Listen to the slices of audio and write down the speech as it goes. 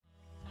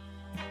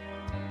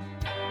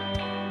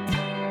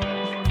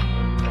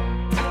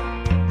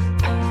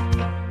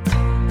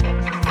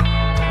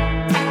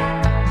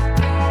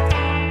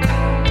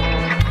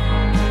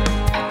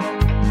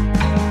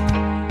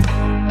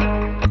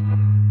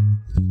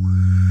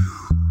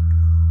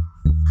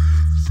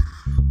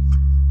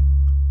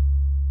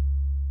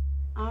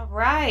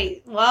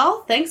right.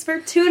 Well, thanks for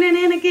tuning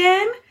in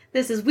again.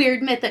 This is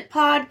Weird Mythic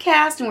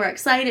Podcast, and we're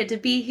excited to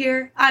be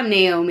here. I'm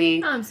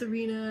Naomi. I'm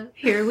Serena.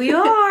 Here we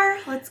are.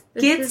 Let's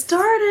get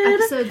started.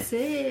 Episode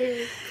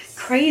 6.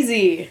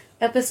 Crazy.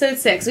 Episode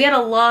 6. We had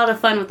a lot of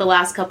fun with the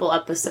last couple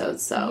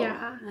episodes, so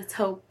yeah. Let's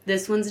hope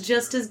this one's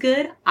just as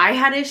good. I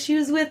had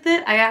issues with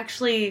it. I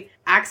actually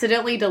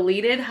accidentally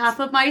deleted half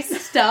of my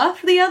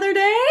stuff the other day,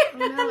 Oh,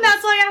 no. and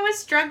that's why I was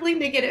struggling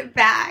to get it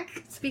back.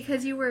 It's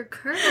because you were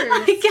cursed.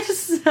 I guess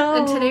so.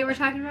 And today we're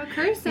talking about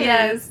curses.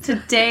 Yes,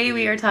 today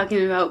we are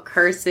talking about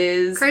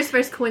curses. Curse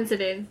versus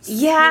coincidence.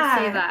 Yeah.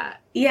 Let's say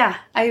that. Yeah,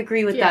 I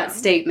agree with that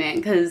statement,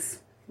 because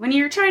when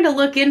you're trying to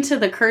look into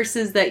the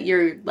curses that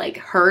you're, like,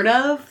 heard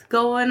of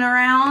going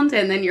around,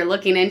 and then you're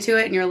looking into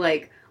it, and you're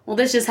like, well,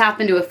 this just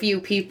happened to a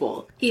few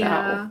people.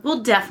 Yeah. So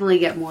we'll definitely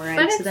get more into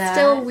that. But it's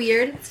still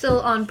weird. It's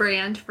still on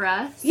brand for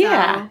us. So.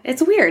 Yeah,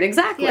 it's weird,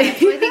 exactly. Yeah,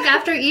 so I think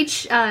after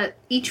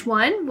each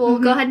one, we'll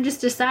go ahead and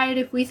just decide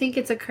if we think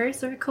it's a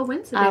curse or a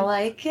coincidence. I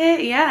like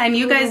it, yeah. And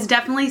you guys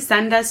definitely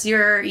send us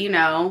your,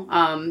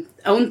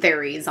 own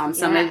theories on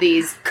some of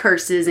these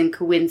curses and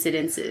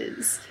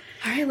coincidences.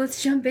 All right,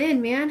 let's jump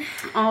in, man.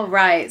 All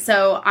right,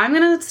 so I'm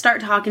going to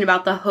start talking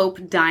about the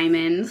Hope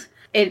Diamond.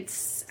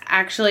 It's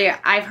actually,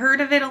 I've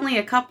heard of it only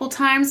a couple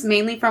times,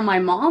 mainly from my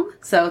mom.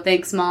 So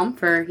thanks, Mom,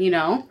 for,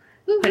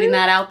 putting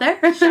that out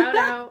there. Shout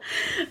out.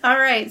 All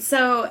right,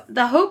 so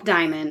the Hope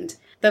Diamond.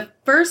 The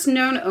first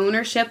known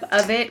ownership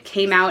of it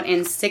came out in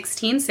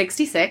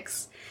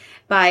 1666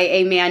 by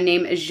a man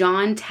named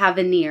Jean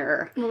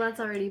Tavernier. Well, that's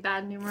already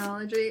bad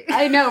numerology.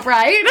 I know,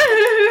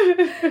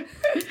 right?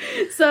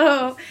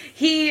 So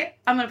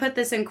I'm going to put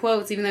this in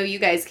quotes, even though you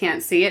guys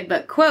can't see it,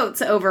 but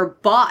quotes over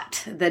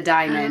bought the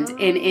diamond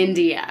in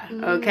India,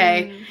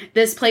 okay?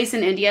 This place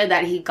in India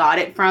that he got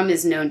it from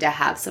is known to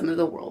have some of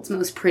the world's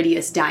most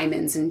prettiest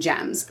diamonds and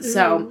gems.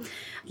 So,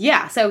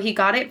 yeah, so he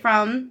got it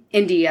from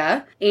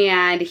India,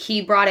 and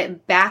he brought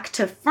it back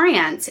to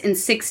France in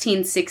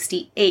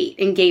 1668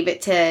 and gave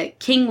it to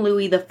King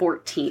Louis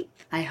XIV.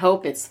 I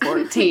hope it's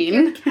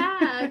 14.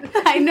 Cat.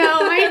 I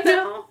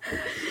know.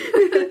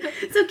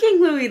 So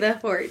King Louis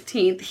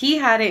XIV, he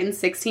had it in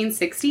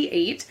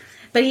 1668,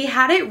 but he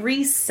had it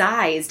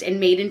resized and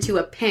made into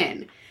a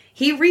pin.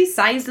 He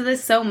resized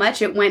this so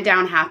much it went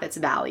down half its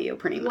value,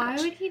 pretty much.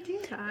 Why would he do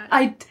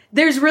that?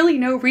 There's really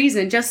no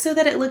reason. Just so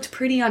that it looked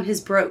pretty on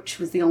his brooch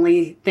was the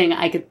only thing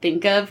I could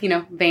think of.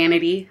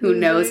 Vanity. Who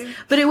knows?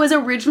 But it was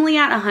originally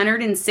at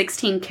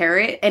 116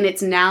 carat, and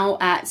it's now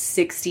at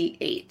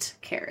 68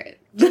 carat.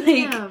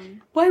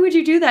 Damn. Why would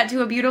you do that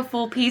to a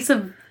beautiful piece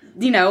of,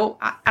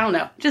 I don't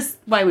know. Just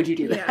why would you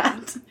do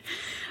that?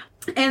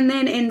 And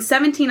then in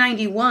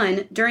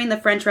 1791, during the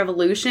French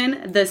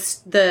Revolution,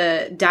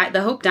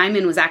 the Hope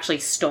Diamond was actually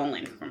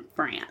stolen from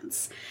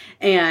France.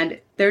 And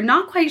they're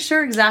not quite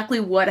sure exactly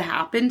what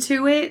happened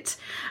to it.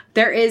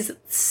 There is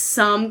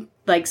some,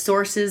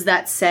 sources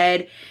that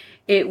said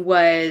it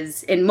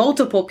was in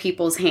multiple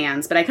people's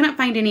hands, but I couldn't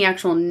find any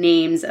actual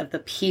names of the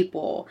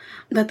people.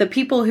 But the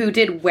people who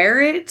did wear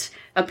it,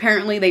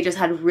 apparently they just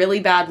had really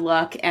bad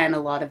luck, and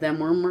a lot of them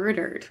were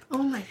murdered.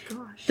 Oh my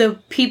gosh. The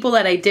people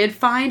that I did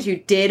find who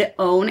did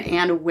own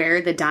and wear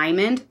the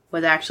diamond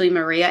was actually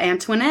Maria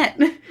Antoinette,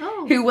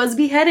 who was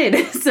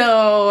beheaded.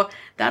 So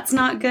that's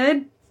not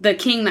good. The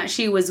king that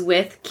she was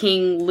with,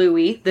 King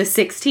Louis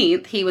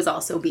XVI, he was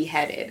also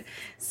beheaded.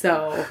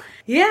 So,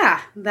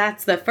 yeah,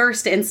 that's the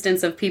first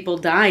instance of people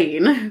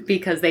dying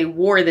because they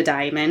wore the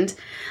diamond.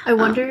 I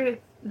wonder if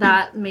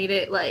that made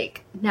it,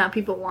 now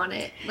people want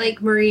it.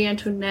 Marie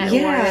Antoinette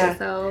wore it,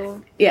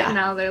 so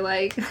now they're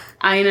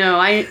I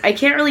know. I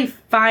can't really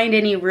find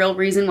any real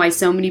reason why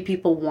so many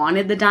people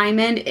wanted the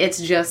diamond. I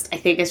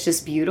think it's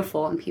just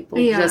beautiful, and people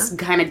just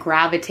kind of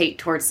gravitate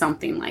towards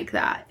something like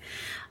that.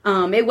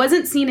 It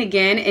wasn't seen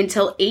again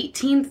until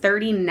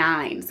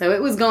 1839, so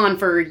it was gone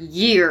for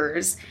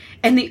years.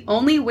 And the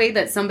only way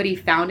that somebody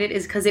found it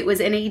is because it was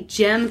in a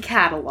gem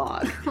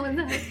catalog. What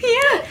the heck?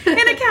 Yeah,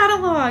 in a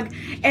catalog.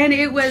 And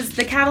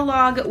the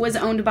catalog was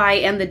owned by,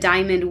 and the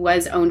diamond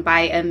was owned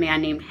by a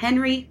man named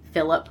Henry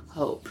Philip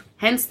Hope.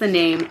 Hence the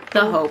name,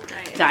 the Hope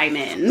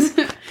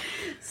Diamond.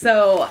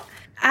 So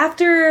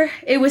after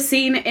it was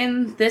seen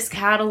in this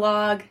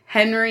catalog,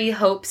 Henry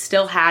Hope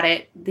still had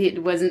it.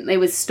 It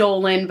was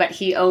stolen, but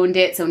he owned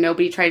it, so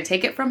nobody tried to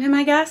take it from him,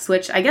 I guess,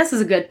 which I guess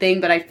is a good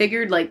thing, but I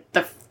figured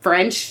the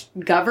French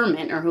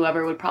government or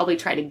whoever would probably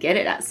try to get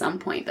it at some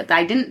point, but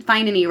I didn't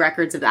find any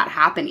records of that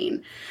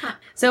happening. Huh.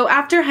 So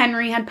after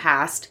Henry had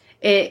passed,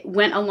 it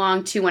went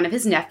along to one of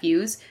his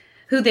nephews,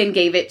 who then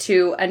gave it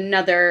to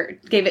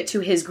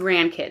his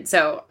grandkid.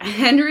 So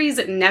Henry's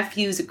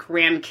nephew's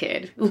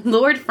grandkid,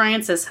 Lord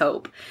Francis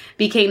Hope,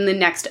 became the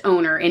next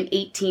owner in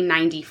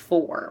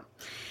 1894.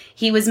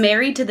 He was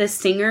married to this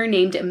singer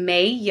named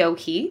May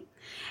Yohe,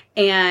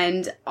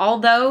 and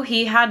although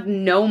he had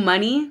no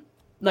money,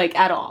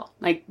 at all.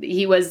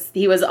 He was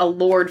a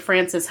Lord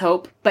Francis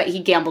Hope, but he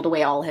gambled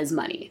away all his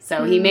money.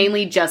 So he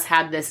mainly just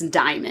had this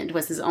diamond,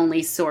 was his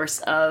only source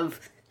of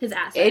his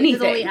asset. Anything.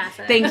 His only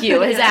asset. Thank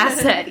you. His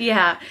asset.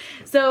 Yeah.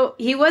 So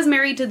he was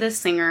married to this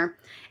singer,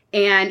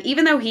 And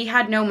even though he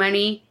had no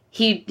money,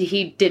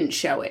 he didn't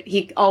show it.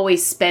 He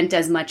always spent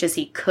as much as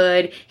he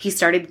could. He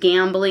started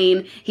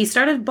gambling. He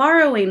started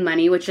borrowing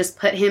money, which just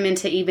put him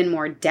into even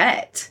more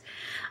debt.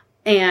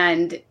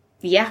 And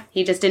yeah,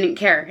 he just didn't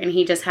care. And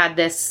he just had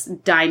this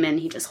diamond.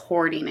 He just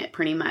hoarding it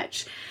pretty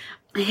much.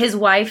 His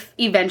wife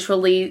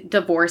eventually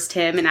divorced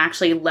him and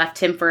actually left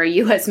him for a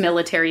U.S.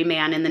 military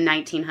man in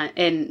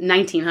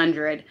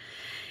 1900.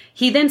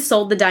 He then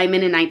sold the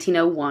diamond in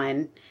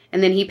 1901,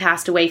 and then he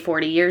passed away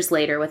 40 years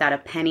later without a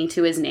penny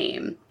to his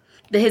name.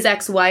 His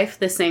ex-wife,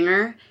 the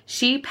singer,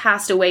 she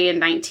passed away in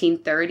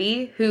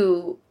 1930,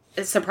 who,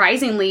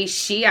 surprisingly,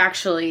 she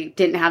actually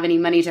didn't have any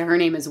money to her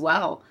name as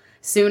well.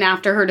 Soon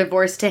after her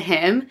divorce to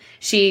him,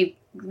 she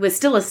was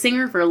still a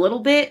singer for a little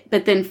bit,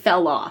 but then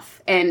fell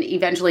off and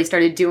eventually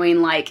started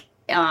doing, like,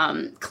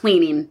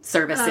 cleaning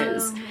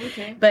services. Oh,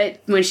 okay.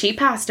 But when she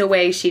passed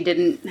away, she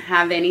didn't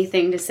have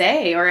anything to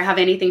say or have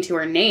anything to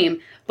her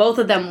name. Both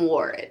of them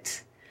wore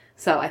it.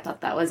 So I thought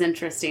that was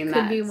interesting.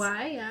 Could be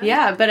why, yeah.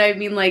 Yeah, but I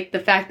mean, like,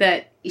 the fact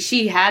that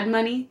she had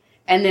money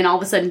and then all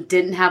of a sudden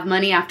didn't have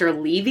money after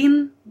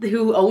leaving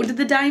who owned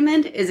the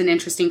diamond is an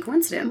interesting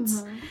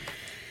coincidence. Mm-hmm.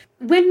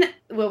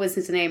 What was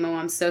his name? Oh,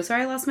 I'm so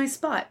sorry I lost my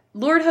spot.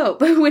 Lord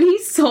Hope. When he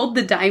sold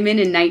the diamond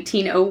in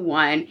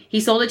 1901, he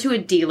sold it to a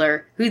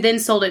dealer who then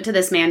sold it to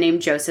this man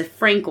named Joseph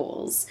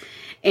Frankels.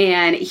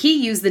 And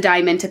he used the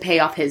diamond to pay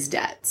off his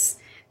debts.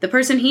 The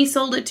person he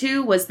sold it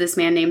to was this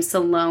man named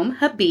Salom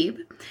Habib,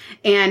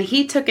 and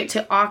he took it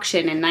to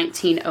auction in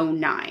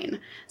 1909.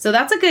 So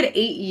that's a good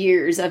 8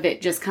 years of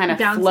it just kind of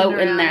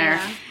floating around, there.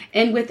 Yeah.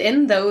 And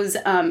within those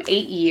 8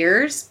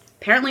 years,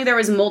 apparently there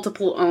was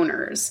multiple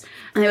owners.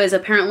 It was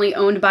apparently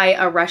owned by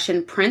a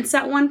Russian prince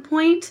at one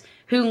point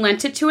who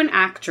lent it to an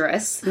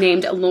actress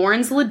named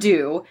Laurence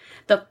Ledoux.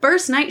 The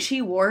first night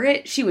she wore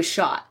it, she was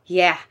shot.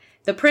 Yeah.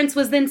 The prince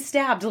was then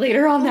stabbed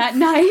later on that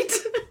night.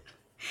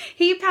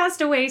 He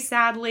passed away,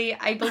 sadly.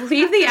 I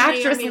believe the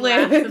actress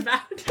lived. Because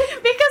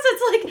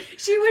it's like,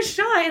 she was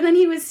shot and then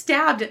he was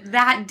stabbed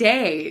that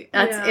day.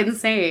 That's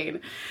insane.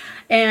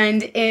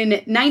 And in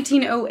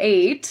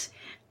 1908,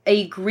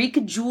 a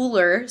Greek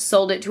jeweler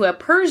sold it to a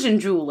Persian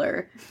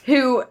jeweler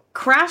who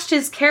crashed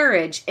his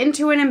carriage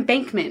into an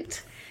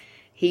embankment.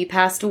 He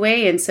passed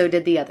away and so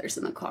did the others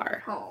in the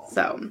car. Oh.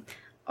 So,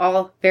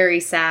 all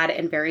very sad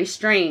and very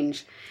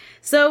strange.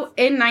 So,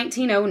 in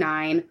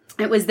 1909,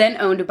 it was then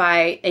owned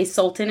by a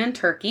sultan in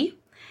Turkey,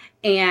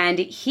 and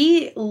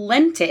he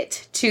lent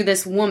it to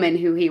this woman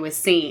who he was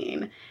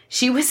seeing.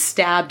 She was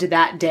stabbed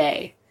that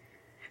day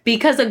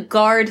because a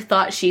guard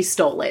thought she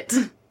stole it.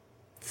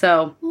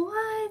 So,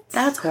 what?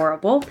 That's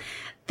horrible.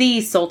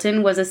 The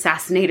sultan was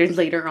assassinated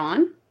later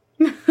on.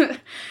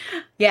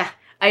 Yeah,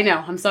 I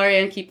know. I'm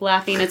sorry I keep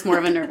laughing. It's more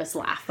of a nervous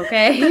laugh,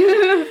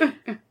 okay?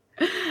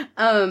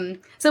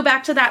 So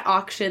back to that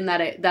auction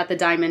that the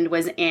diamond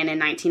was in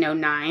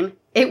 1909.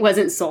 It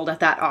wasn't sold at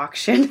that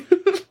auction.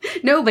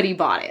 Nobody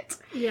bought it.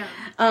 Yeah.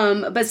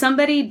 But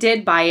somebody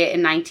did buy it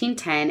in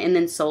 1910 and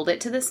then sold it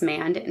to this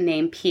man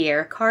named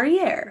Pierre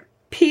Carrier.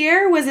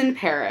 Pierre was in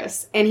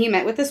Paris and he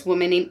met with this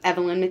woman named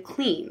Evelyn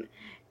McLean.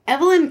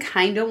 Evelyn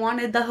kind of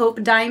wanted the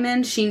Hope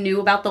diamond. She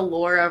knew about the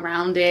lore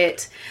around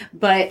it,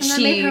 but and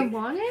that made her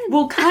want it?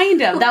 Well,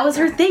 kind of. That was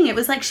her thing. It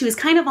was like she was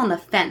kind of on the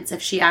fence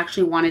if she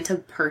actually wanted to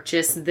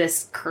purchase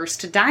this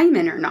cursed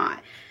diamond or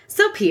not.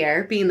 So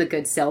Pierre, being the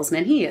good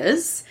salesman he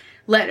is,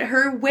 let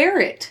her wear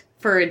it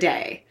for a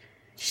day.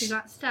 She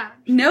got stabbed.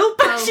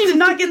 Nope, she did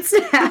not get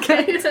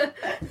stabbed.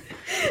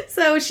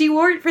 So she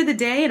wore it for the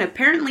day, and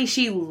apparently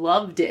she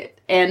loved it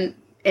and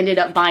ended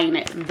up buying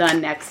it the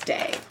next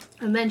day.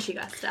 And then she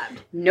got stabbed.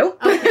 Nope.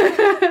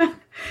 Okay.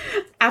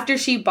 After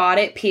she bought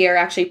it, Pierre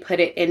actually put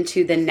it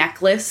into the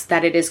necklace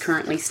that it is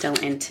currently still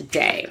in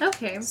today.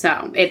 Okay.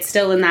 So it's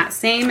still in that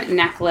same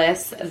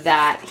necklace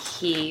that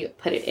he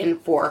put it in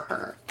for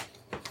her.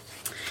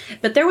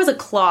 But there was a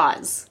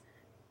clause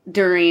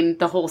during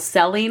the whole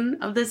selling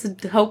of this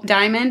Hope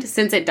diamond,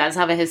 since it does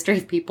have a history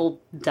of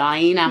people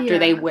dying after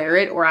they wear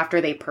it or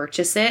after they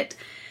purchase it.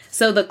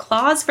 So the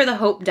clause for the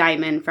Hope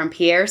diamond from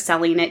Pierre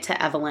selling it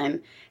to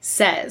Evelyn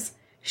says,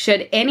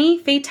 should any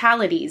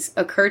fatalities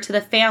occur to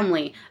the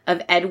family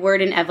of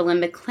Edward and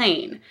Evelyn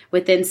McLean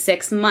within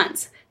 6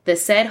 months, the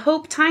said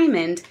Hope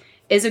diamond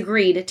is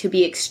agreed to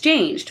be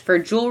exchanged for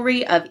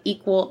jewelry of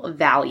equal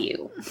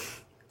value.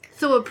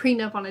 So a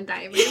prenup on a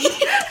diamond.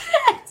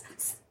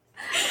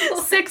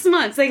 6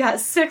 months. They got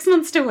 6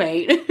 months to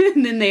wait,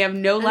 and then they have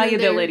no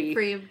liability.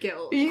 Free of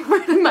guilt.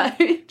 Pretty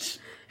much.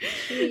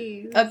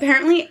 Jeez.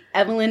 Apparently,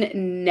 Evelyn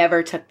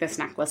never took this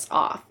necklace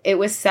off. It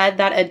was said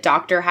that a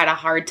doctor had a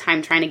hard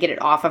time trying to get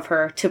it off of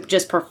her to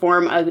just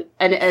perform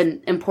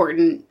an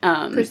important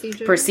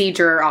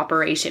procedure or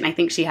operation. I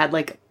think she had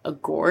like a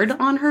gourd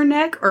on her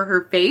neck or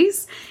her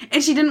face,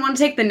 and she didn't want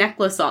to take the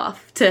necklace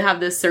off to have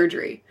this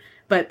surgery.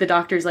 But the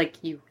doctor's like,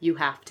 you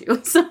have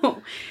to.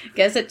 So,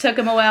 guess it took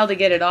him a while to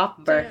get it off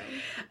of her.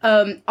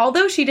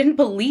 Although she didn't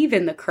believe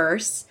in the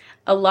curse,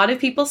 a lot of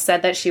people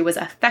said that she was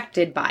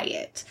affected by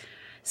it.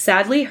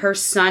 Sadly, her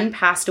son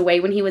passed away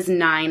when he was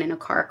 9 in a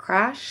car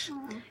crash.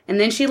 And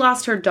then she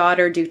lost her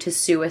daughter due to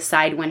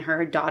suicide when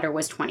her daughter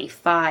was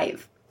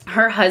 25.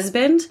 Her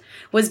husband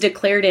was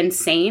declared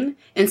insane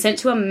and sent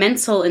to a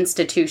mental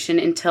institution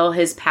until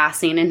his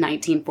passing in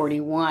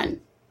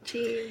 1941.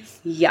 Jeez.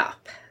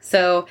 Yup.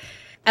 So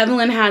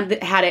Evelyn had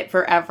it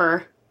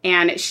forever,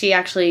 and she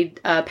actually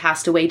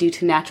passed away due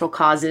to natural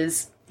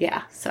causes.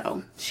 Yeah,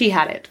 so she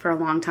had it for a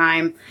long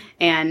time,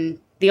 and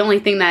the only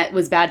thing that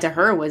was bad to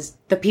her was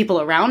the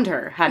people around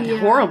her had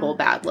horrible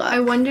bad luck.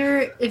 I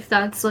wonder if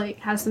that's, like,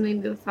 has something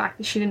to do with the fact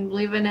that she didn't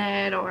believe in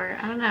it, or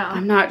I don't know.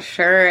 I'm not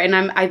sure, and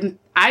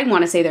I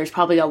want to say there's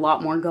probably a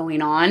lot more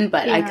going on,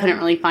 but I couldn't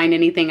really find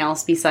anything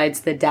else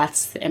besides the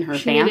deaths in her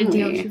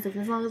family. She's like,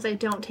 as long as I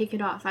don't take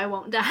it off, I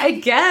won't die. I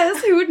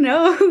guess, who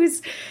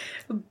knows?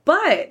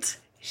 But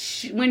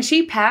when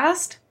she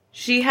passed,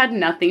 she had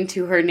nothing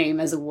to her name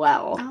as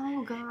well.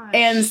 Oh, gosh.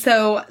 And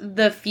so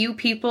the few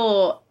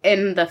people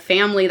in the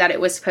family that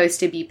it was supposed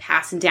to be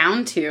passed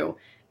down to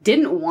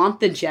didn't want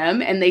the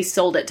gem, and they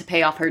sold it to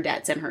pay off her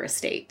debts in her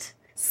estate.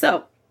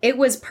 So it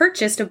was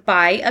purchased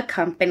by a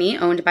company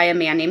owned by a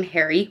man named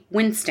Harry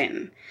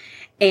Winston.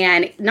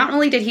 And not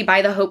only did he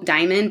buy the Hope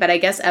Diamond, but I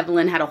guess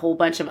Evelyn had a whole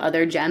bunch of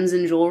other gems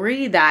and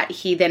jewelry that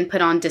he then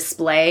put on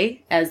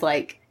display as,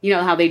 like, you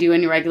know how they do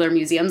in regular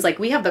museums? Like,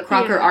 we have the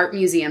Crocker Art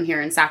Museum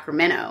here in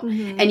Sacramento.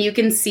 Mm-hmm. And you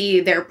can see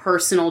their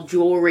personal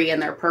jewelry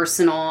and their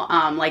personal,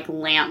 like,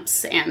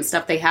 lamps and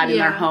stuff they had in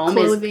their home.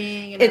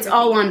 Clothing and it's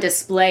all on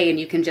display, and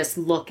you can just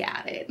look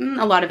at it. And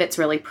a lot of it's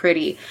really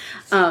pretty.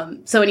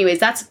 So anyways,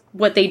 that's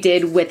what they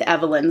did with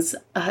Evelyn's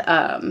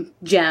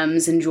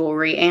gems and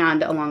jewelry,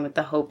 and along with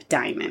the Hope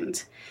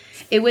Diamond.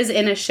 It was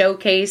in a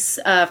showcase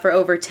for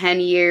over 10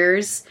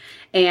 years.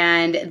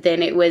 And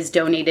then it was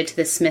donated to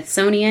the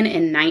Smithsonian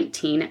in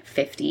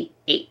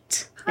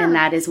 1958. Huh. And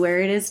that is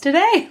where it is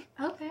today.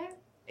 Okay.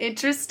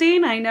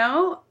 Interesting, I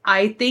know.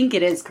 I think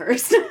it is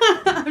cursed.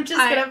 I'm just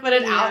going to put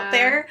it out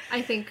there.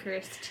 I think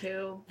cursed,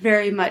 too.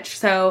 Very much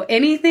so.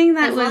 Anything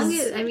that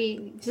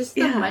just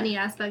the money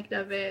aspect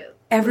of it.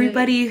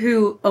 Everybody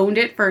who owned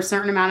it for a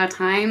certain amount of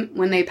time,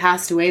 when they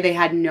passed away, they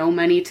had no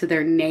money to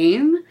their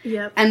name.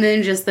 Yep. And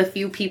then just the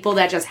few people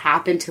that just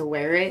happened to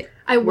wear it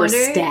were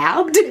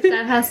stabbed. If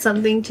that has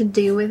something to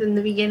do with in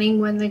the beginning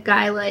when the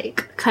guy,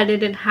 like, cut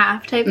it in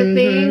half type of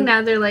thing.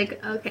 Now they're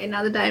like, okay,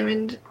 now the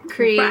diamond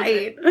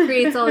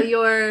creates all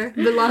your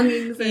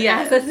belongings and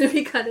assets to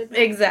be cut in half.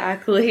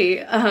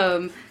 Exactly.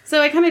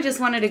 So I kind of just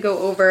wanted to go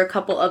over a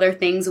couple other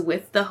things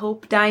with the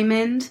Hope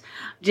Diamond,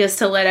 just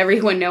to let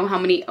everyone know how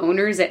many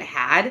owners it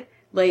had.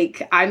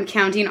 Like, I'm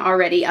counting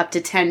already up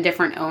to 10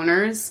 different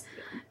owners.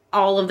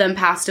 All of them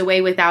passed away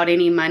without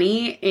any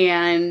money,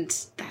 and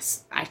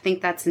I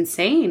think that's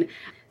insane.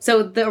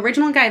 So the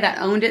original guy that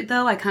owned it,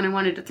 though, I kind of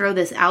wanted to throw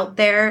this out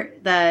there,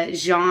 the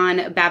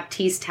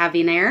Jean-Baptiste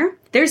Tavernier.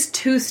 There's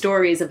 2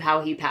 stories of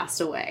how he passed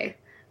away.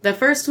 The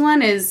first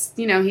one is,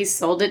 he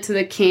sold it to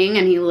the king,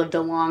 and he lived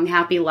a long,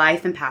 happy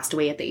life and passed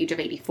away at the age of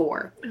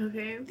 84.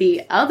 Okay.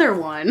 The other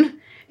one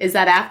is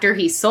that after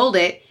he sold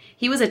it,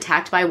 he was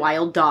attacked by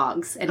wild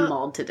dogs and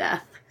mauled to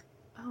death.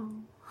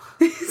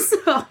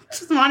 So,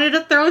 just wanted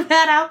to throw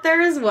that out there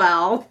as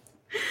well.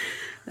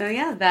 So,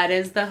 yeah, that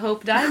is the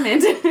Hope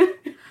Diamond.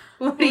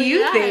 What do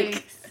you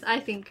think? I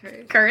think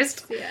cursed.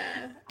 Cursed?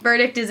 Yeah.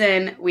 Verdict is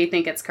in. We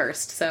think it's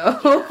cursed.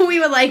 So,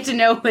 we would like to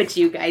know what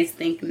you guys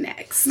think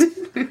next.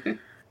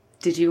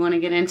 Did you want to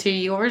get into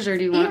yours, or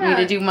do you want me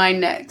to do mine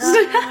next?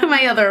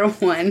 My other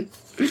one.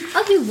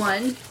 I'll do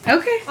one.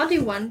 Okay. I'll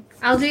do one.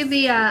 I'll do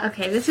the,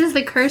 this is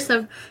the curse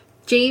of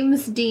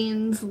James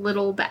Dean's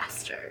Little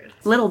Bastard.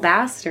 Little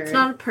Bastard? It's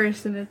not a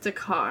person, it's a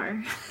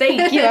car.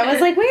 Thank you. I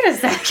was like, wait a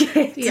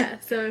second. Yeah,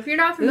 so if you're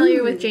not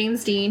familiar with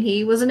James Dean,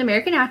 he was an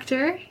American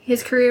actor.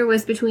 His career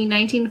was between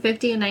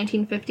 1950 and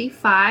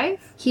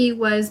 1955. He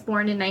was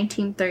born in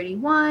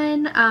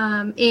 1931.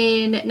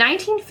 In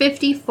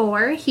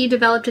 1954, he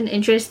developed an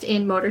interest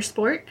in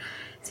motorsport.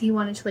 So he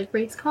wanted to, like,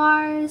 race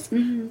cars.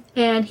 Mm-hmm.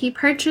 And he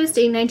purchased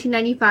a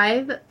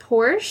 1995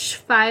 Porsche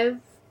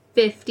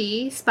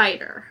 550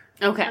 Spider.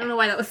 Okay. I don't know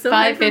why that was so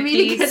hard for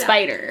me to get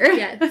Spider. out.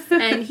 Yes.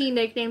 And he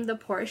nicknamed the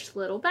Porsche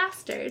Little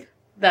Bastard.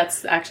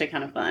 That's actually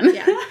kind of fun.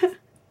 Yeah.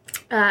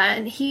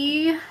 And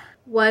he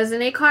was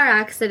in a car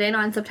accident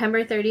on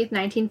September 30th,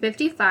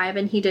 1955,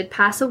 and he did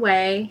pass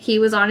away. He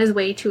was on his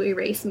way to a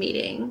race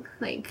meeting.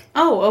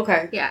 Oh,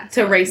 okay. Yeah.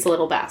 To race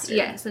Little Bastard.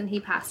 Yes, and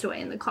he passed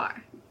away in the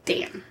car.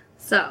 Damn.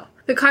 So,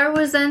 the car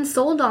was then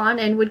sold on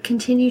and would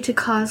continue to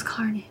cause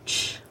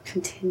carnage.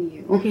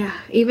 Continue. Yeah,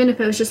 even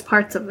if it was just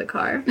parts of the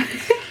car.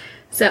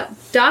 So,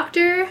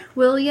 Dr.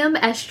 William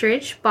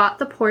Estridge bought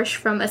the Porsche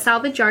from a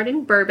salvage yard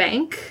in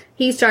Burbank.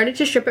 He started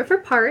to strip it for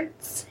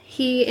parts.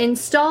 He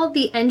installed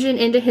the engine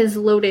into his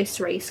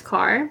Lotus race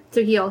car.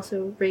 So he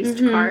also raced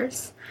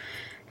cars.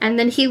 And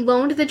then he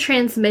loaned the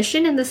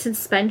transmission and the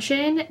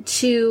suspension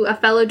to a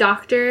fellow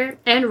doctor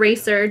and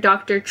racer,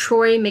 Dr.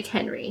 Troy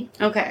McHenry.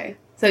 Okay.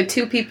 So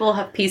 2 people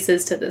have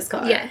pieces to this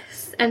car.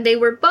 Yes. And they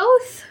were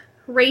both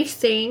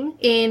racing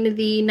in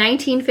the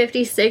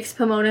 1956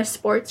 Pomona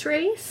Sports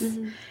Race.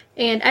 Mm-hmm.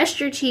 And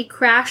Estridge, he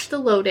crashed the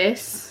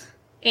Lotus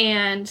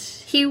and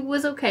he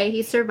was okay.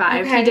 He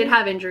survived. Okay. He did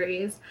have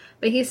injuries,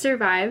 but he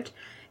survived.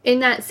 In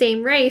that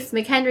same race,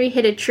 McHenry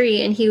hit a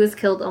tree, and he was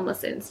killed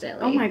almost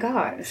instantly. Oh my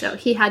gosh. So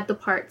he had the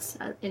parts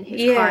in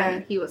his car,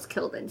 and he was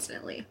killed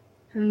instantly.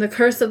 And the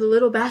curse of the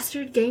little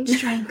bastard gained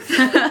strength.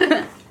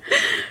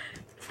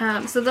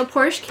 So the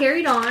Porsche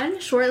carried on.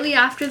 Shortly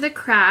after the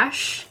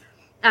crash,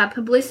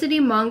 publicity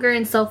monger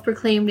and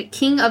self-proclaimed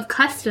king of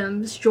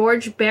customs,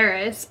 George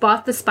Barris,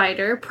 bought the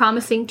Spider,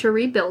 promising to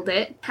rebuild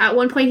it. At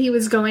one point, he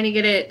was going to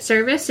get it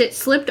serviced. It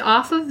slipped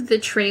off of the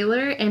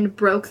trailer and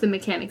broke the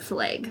mechanic's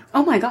leg.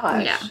 Oh my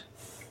gosh. Yeah.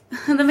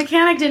 The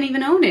mechanic didn't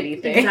even own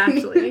anything.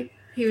 Exactly.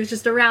 He was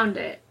just around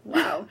it.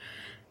 Wow.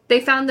 They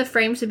found the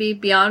frame to be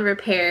beyond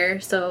repair,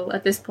 so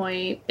at this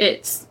point,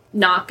 it's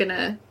not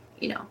gonna,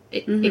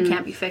 it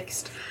can't be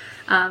fixed.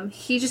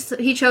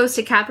 He chose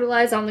to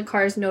capitalize on the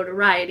car's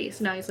notoriety,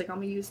 so now he's like, I'm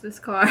gonna use this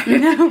car.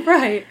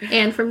 Right.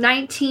 And from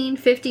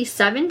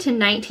 1957 to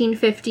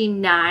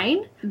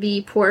 1959,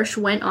 the Porsche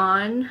went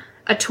on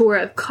a tour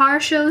of car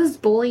shows,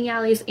 bowling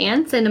alleys,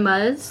 and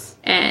cinemas,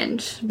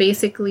 and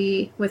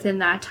basically within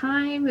that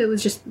time, it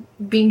was just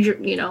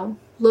being,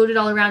 loaded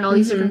all around all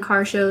these different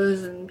car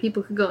shows, and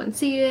people could go and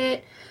see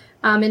it.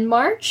 In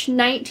March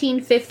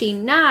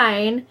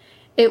 1959,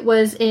 it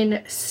was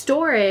in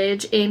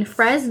storage in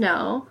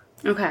Fresno.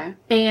 Okay.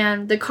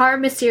 And the car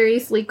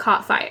mysteriously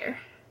caught fire.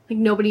 Like,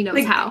 nobody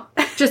knows how.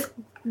 Just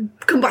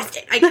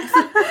combusted, I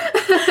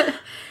guess.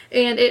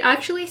 And it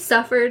actually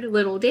suffered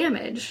little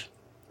damage.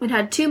 It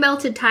had 2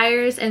 melted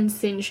tires and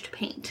singed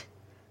paint.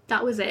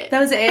 That was it. That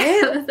was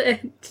it? That was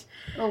it.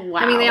 Oh, wow.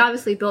 I mean, they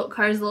obviously built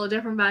cars a little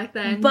different back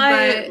then.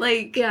 But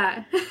like,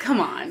 yeah. Come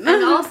on.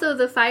 And also,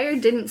 the fire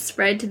didn't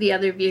spread to the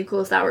other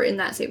vehicles that were in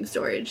that same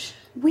storage.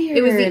 Weird.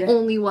 It was the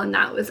only one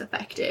that was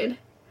affected.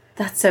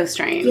 That's so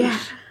strange. Yeah.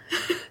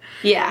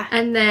 Yeah.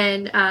 And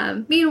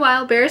then,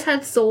 meanwhile, Barris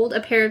had sold a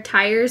pair of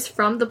tires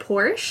from the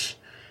Porsche.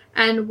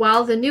 And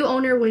while the new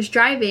owner was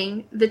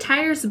driving, the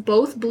tires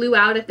both blew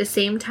out at the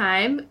same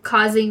time,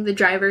 causing the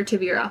driver to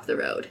veer off the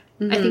road.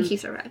 I think he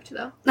survived,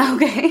 though.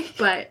 Okay.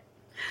 But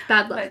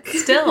bad luck. But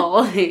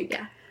still.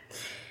 Yeah.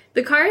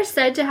 The car is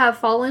said to have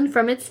fallen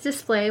from its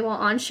display while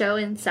on show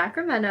in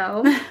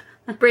Sacramento,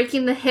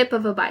 breaking the hip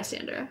of a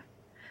bystander.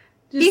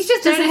 He's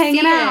just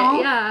hanging out.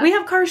 Yeah. We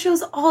have car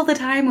shows all the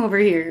time over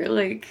here.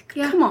 Like,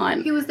 come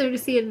on. He was there to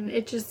see it, and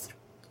it just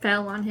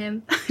fell on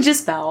him.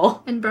 Just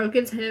fell. And broke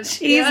his hip.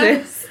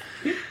 Jesus.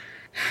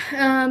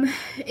 Yeah.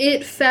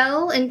 It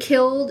fell and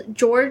killed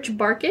George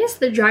Barkis,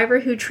 the driver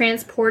who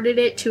transported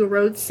it to a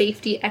road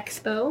safety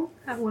expo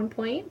at one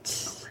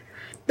point.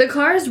 The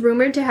car is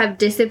rumored to have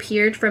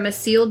disappeared from a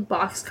sealed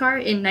boxcar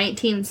in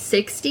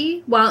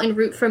 1960 while en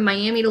route from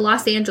Miami to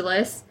Los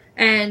Angeles.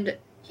 And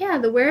yeah,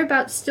 the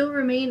whereabouts still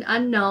remain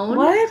unknown.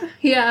 What?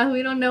 Yeah,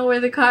 we don't know where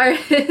the car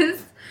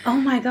is. Oh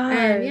my gosh.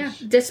 And yeah,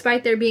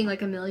 despite there being like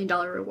 $1 million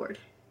reward.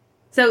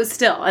 So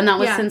still, and that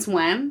was since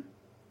when?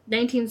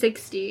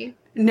 1960.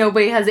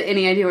 Nobody has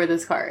any idea where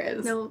this car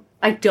is. No.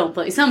 I don't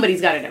believe. Somebody's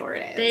got to know where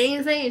it is. They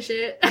ain't saying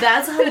shit.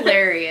 That's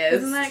hilarious.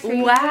 Isn't that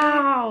crazy?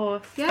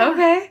 Wow. Yeah.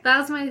 Okay. That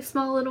was my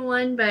small little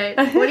one, but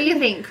what do you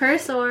think?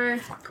 Curse or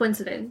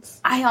coincidence?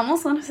 I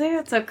almost want to say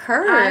it's a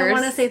curse. I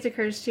want to say it's a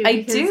curse too. I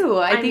because, do.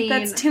 I think mean,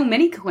 that's too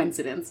many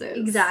coincidences.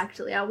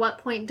 Exactly. At what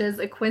point does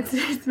a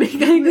coincidence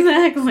become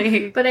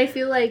Exactly. But I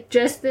feel like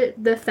just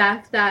the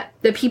fact that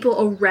the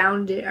people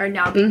around it are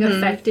now being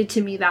affected,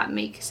 to me, that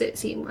makes it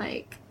seem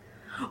like,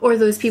 or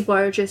those people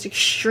are just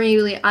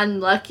extremely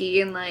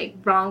unlucky and like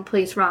wrong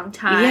place, wrong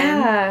time.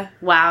 Yeah.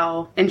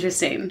 Wow.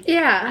 Interesting.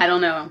 Yeah. I don't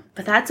know.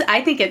 But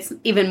I think it's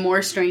even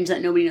more strange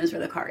that nobody knows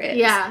where the car is.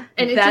 Yeah.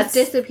 And it just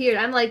disappeared.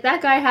 I'm like,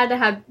 that guy had to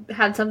have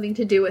had something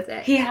to do with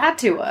it. He had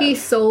to. He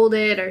sold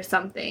it or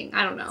something.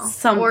 I don't know.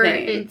 Something. Or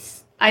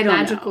it's I don't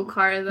magical know.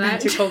 car that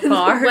Magical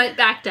car. went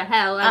back to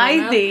hell.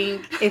 I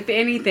think, if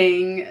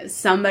anything,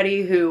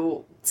 somebody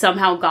who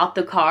somehow got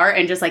the car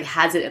and just like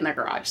has it in their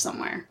garage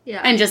somewhere. Yeah.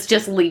 And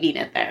just leaving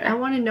it there. I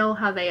want to know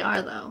how they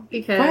are though.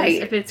 Because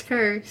if it's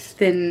cursed,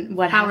 then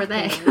how are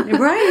they?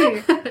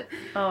 Right.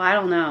 Oh, I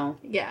don't know.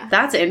 Yeah.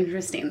 That's That's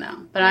interesting though.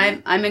 But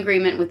I'm in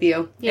agreement with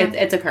you. Yeah.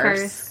 It's a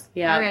curse.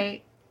 Yeah. All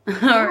right.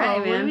 All right,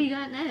 What man. do we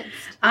got next?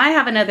 I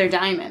have another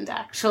diamond,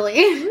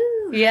 actually.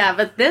 Yeah,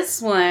 but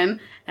this one,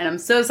 and I'm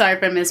so sorry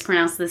if I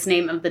mispronounced this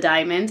name of the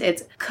diamond,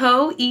 it's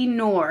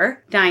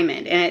Koh-i-Noor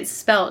diamond, and it's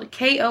spelled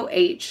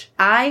Kohinnoor.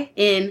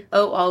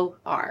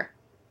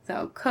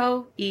 So,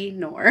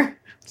 Koh-i-Noor.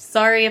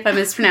 Sorry if I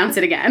mispronounce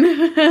it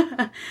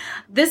again.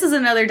 This is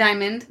another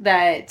diamond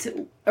that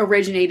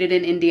originated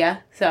in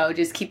India, so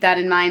just keep that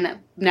in mind that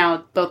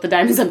now both the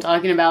diamonds I'm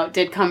talking about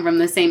did come from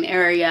the same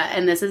area,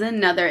 and this is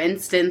another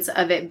instance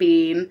of it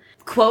being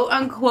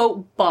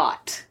quote-unquote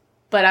bought.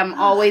 But I'm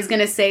always going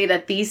to say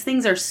that these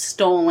things are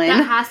stolen.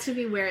 That has to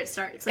be where it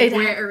starts, like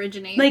where it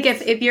originates. Like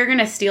if you're going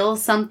to steal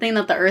something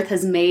that the earth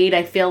has made,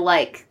 I feel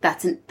like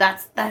that's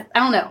I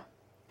don't know.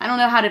 I don't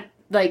know how to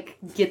like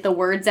get the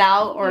words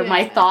out or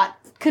my thought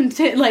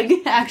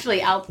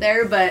actually out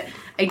there, but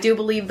I do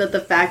believe that the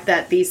fact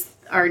that these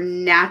are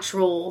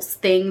natural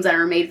things that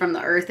are made from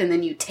the earth and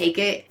then you take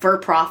it for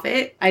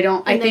profit. I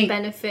think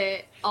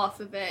benefit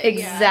off of it.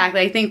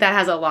 Exactly. Yeah. I think that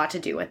has a lot to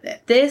do with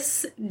it.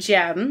 This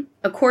gem,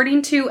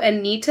 according to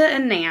Anita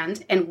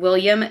Anand and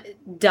William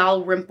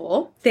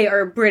Dalrymple, they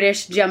are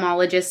British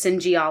gemologists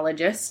and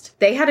geologists.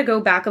 They had to go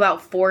back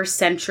about 4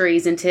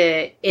 centuries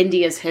into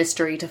India's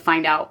history to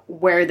find out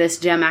where this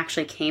gem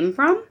actually came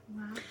from.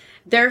 Wow.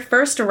 Their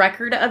first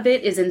record of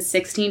it is in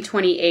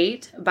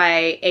 1628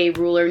 by a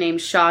ruler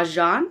named Shah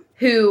Jahan,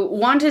 who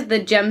wanted the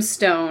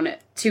gemstone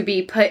to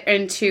be put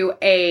into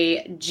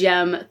a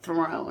gem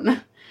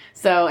throne.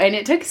 So, and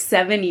it took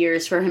 7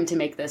 years for him to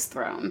make this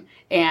throne.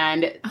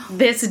 And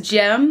this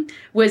gem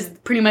was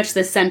pretty much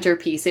the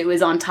centerpiece. It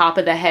was on top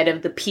of the head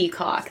of the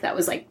peacock that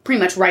was like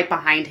pretty much right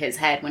behind his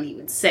head when he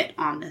would sit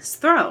on this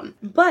throne.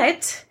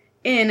 But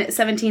in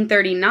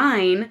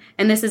 1739,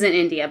 and this is in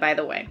India, by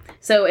the way.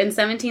 So in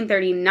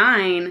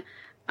 1739,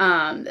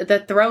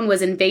 the throne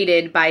was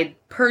invaded by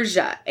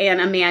Persia, and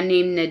a man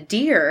named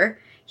Nadir,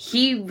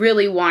 he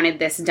really wanted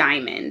this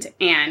diamond,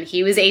 and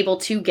he was able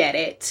to get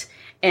it.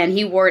 And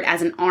he wore it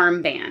as an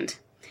armband.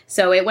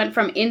 So it went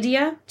from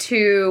India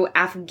to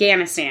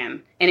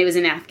Afghanistan. And it was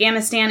in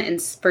Afghanistan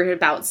for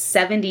about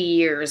 70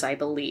 years, I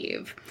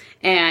believe.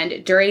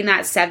 And during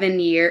that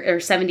 70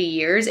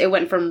 years, it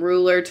went from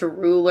ruler to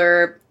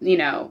ruler,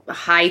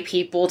 high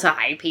people to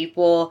high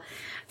people.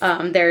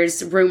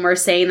 There's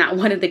rumors saying that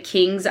one of the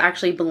kings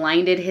actually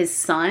blinded his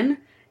son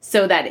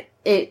so that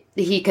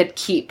he could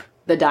keep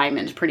the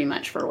diamond pretty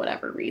much for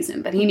whatever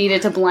reason. But he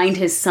needed to blind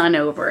his son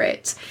over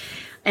it.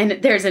 And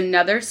there's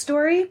another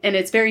story, and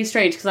it's very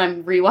strange because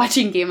I'm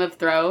rewatching Game of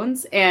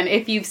Thrones, and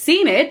if you've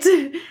seen it,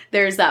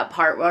 there's that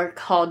part where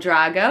Khal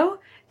Drogo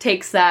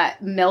takes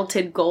that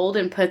melted gold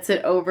and puts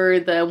it over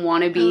the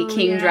wannabe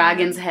King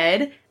Dragon's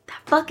head.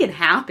 That fucking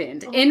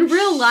happened. In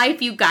real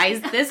life, you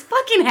guys, this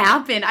fucking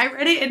happened. I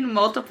read it in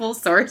multiple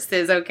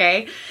sources,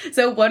 okay?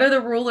 So one of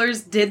the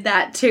rulers did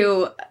that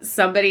to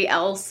somebody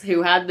else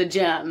who had the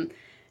gem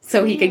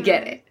so he could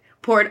get it.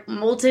 Poured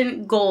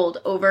molten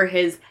gold over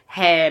his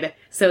head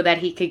so that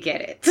he could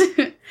get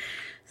it.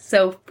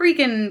 So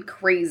freaking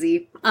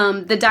crazy.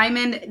 The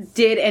diamond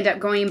did end up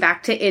going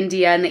back to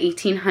India in the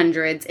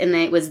 1800s, and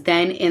it was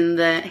then in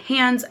the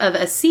hands of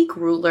a Sikh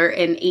ruler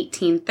in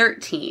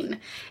 1813,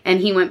 and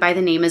he went by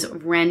the name as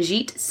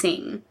Ranjit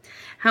Singh.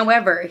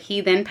 However,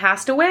 he then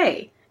passed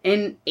away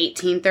in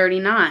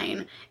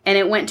 1839, and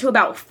it went to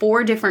about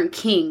 4 different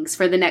kings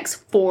for the next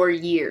 4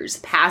 years,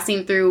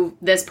 passing through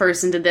this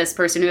person to this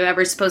person.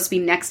 Whoever's supposed to be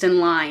next in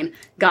line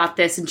got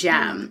this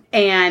gem,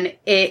 and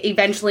it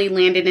eventually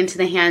landed into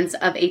the hands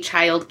of a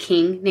child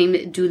king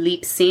named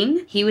Duleep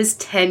Singh. He was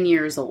 10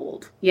 years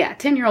old. Yeah,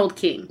 10-year-old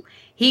king.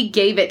 He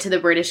gave it to the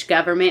British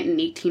government in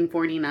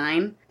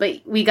 1849.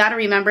 But we got to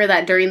remember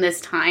that during this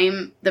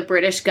time, the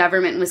British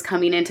government was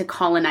coming in to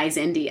colonize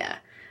India.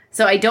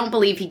 So I don't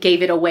believe he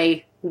gave it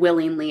away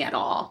willingly at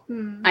all.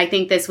 I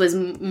think this was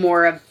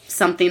more of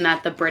something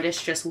that the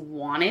British just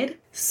wanted.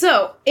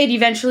 So it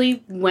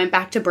eventually went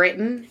back to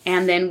Britain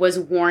and then was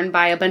worn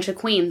by a bunch of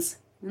queens.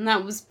 And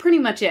that was pretty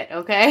much it,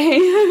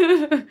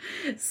 okay?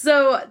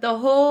 So the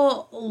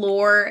whole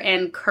lore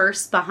and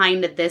curse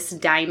behind this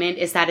diamond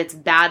is that it's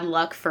bad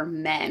luck for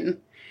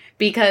men.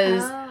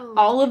 Because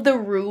all of the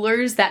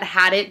rulers that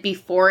had it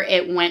before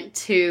it went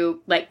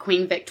to, like,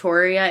 Queen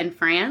Victoria in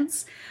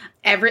France,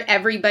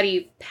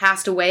 everybody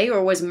passed away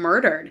or was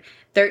murdered.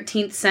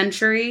 13th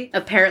century,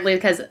 apparently,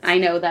 because I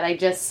know that I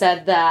just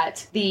said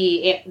that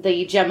the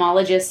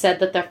gemologist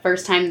said that the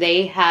first time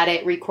they had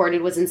it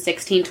recorded was in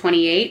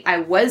 1628. I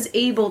was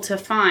able to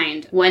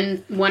find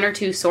one or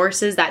two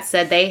sources that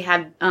said they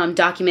had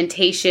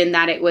documentation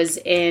that it was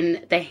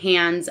in the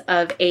hands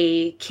of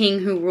a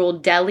king who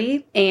ruled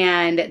Delhi,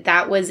 and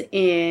that was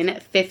in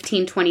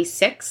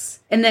 1526.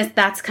 And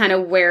that's kind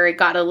of where it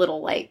got a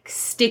little, like,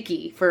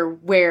 sticky for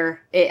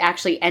where it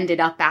actually ended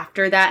up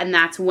after that. And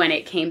that's when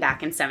it came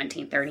back in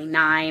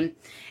 1739.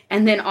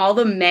 And then all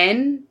the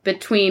men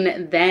between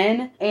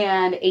then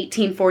and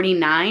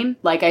 1849,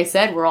 like I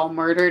said, were all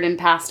murdered and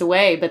passed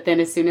away. But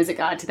then as soon as it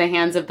got to the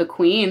hands of the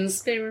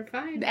queens, they were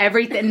fine.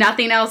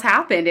 Nothing else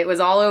happened. It was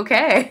all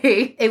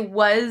okay. It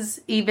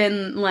was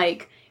even,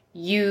 like,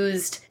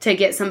 used to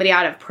get somebody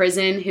out of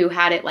prison who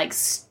had it, like,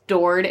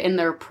 stored in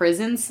their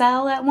prison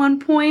cell at one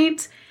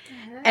point.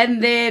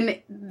 And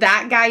then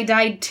that guy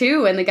died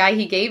too, and the guy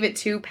he gave it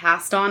to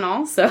passed on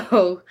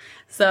also.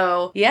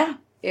 So, yeah,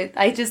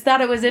 I just thought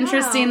it was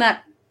interesting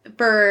that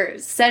for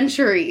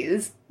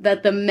centuries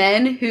that the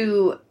men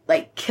who,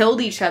 like,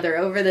 killed each other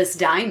over this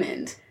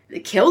diamond,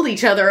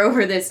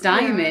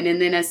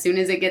 and then as soon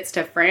as it gets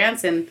to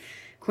France and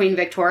Queen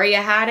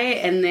Victoria had it,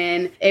 and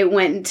then it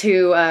went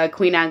to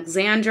Queen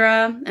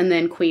Alexandra, and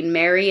then Queen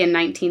Mary in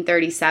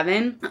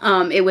 1937.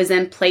 It was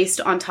then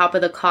placed on top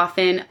of the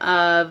coffin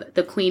of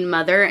the Queen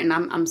Mother, and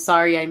I'm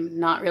sorry, I'm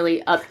not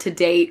really up to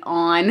date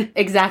on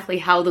exactly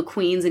how the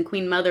queens and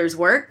Queen Mothers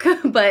work,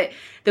 but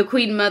the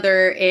Queen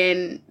Mother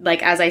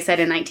as I said,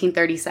 in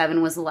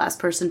 1937 was the last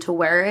person to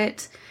wear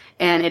it.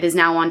 and it is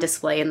now on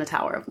display in the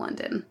Tower of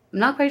London. I'm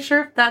not quite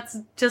sure if that's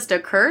just a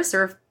curse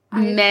or if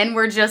men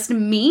were just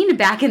mean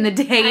back in the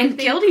day and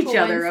killed each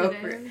other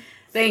over it.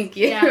 Thank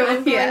you. Yeah,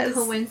 I'm going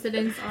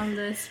coincidence on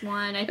this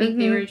one. I think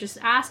they were just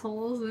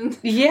assholes.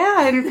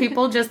 And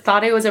people just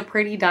thought it was a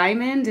pretty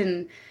diamond,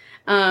 and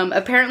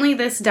apparently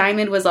this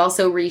diamond was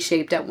also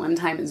reshaped at one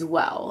time as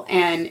well,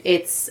 and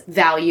its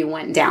value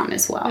went down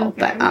as well.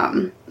 Okay.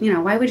 But,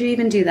 why would you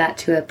even do that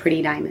to a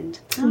pretty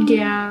diamond?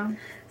 Yeah.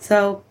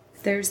 So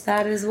there's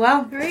that as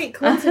well. All right,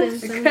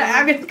 coincidence.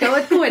 I'm going to go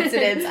with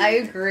coincidence. I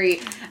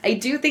agree. I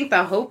do think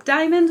the Hope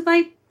Diamond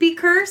might be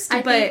cursed,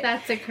 I but think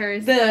that's a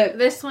curse.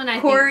 This one,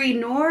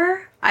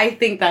 Koh-i-Noor, I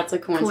think that's a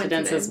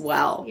coincidence as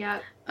well.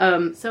 Yep.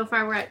 So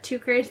far, we're at 2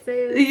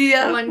 curses.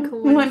 Yeah, one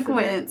coincidence. One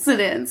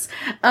coincidence.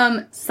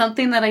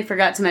 Something that I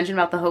forgot to mention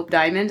about the Hope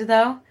Diamond,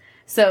 though.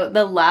 So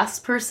the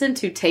last person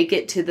to take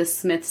it to the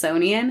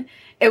Smithsonian,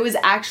 it was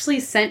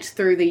actually sent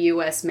through the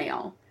U.S.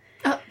 mail.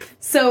 Oh.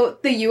 So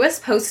the U.S.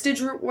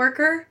 postage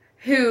worker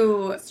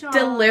who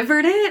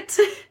delivered it.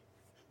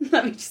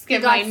 Let me just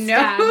get my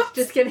notes.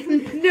 Just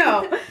kidding.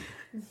 No.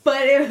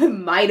 But it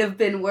might have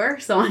been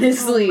worse,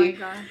 honestly. Oh my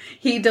God.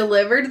 He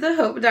delivered the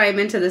Hope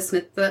Diamond to the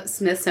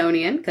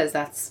Smithsonian, because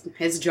that's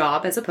his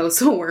job as a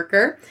postal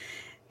worker.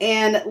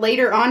 And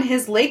later on,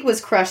 his leg was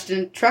crushed in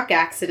a truck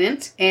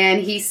accident,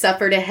 and he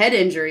suffered a head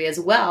injury as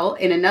well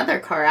in another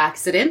car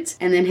accident,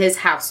 and then his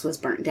house was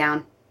burnt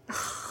down.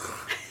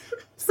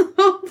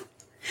 So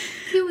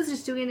he was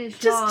just doing his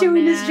job.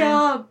 His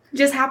job.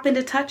 Just happened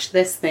to touch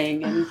this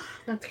thing. And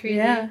that's crazy.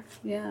 Yeah.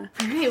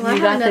 All right, well,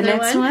 you got the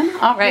next one?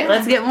 All right,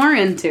 let's get more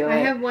into it. I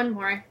have one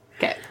more.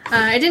 Okay.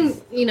 I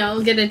didn't,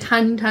 get a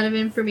ton of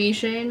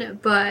information,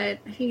 but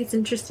I think it's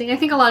interesting. I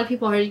think a lot of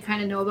people already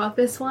kind of know about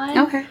this one.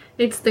 Okay.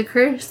 It's the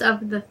Curse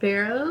of the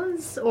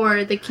Pharaohs,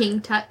 or the King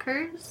Tut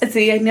Curse.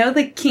 See, I know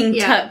the King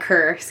Tut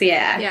Curse,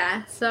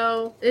 Yeah,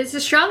 so it's a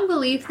strong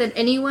belief that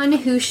anyone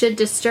who should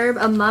disturb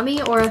a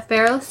mummy or a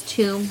pharaoh's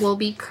tomb will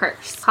be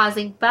cursed,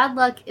 causing bad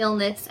luck,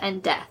 illness,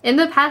 and death. In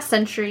the past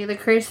century, the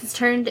curse has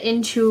turned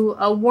into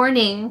a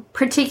warning,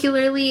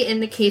 particularly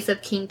in the case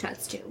of King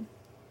Tut's tomb.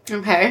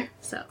 Okay.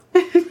 So,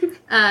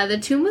 the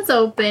tomb was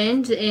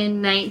opened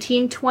in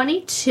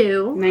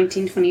 1922.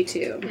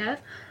 1922. Yeah.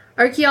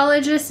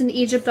 Archaeologist and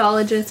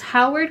Egyptologist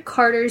Howard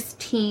Carter's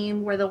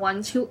team were the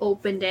ones who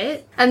opened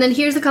it. And then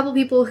here's a couple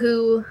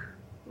people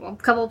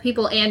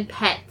and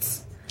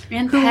pets.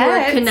 Who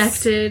were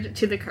connected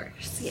to the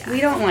curse. Yeah.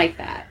 We don't like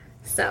that.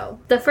 So,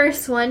 the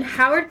first one,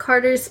 Howard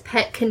Carter's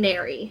pet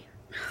canary,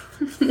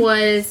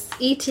 was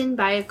eaten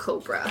by a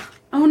cobra.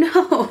 Oh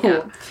no.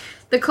 Yeah.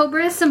 The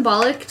cobra is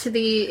symbolic to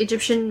the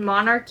Egyptian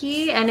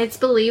monarchy, and it's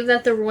believed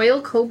that the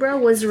royal cobra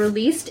was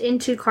released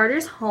into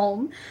Carter's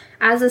home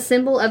as a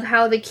symbol of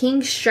how the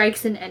king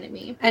strikes an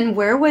enemy. And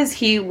where was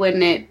he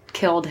when it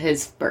killed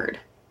his bird?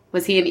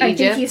 Was he in Egypt? I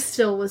think he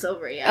still was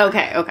over,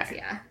 Okay.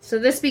 Yeah. So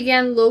this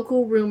began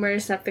local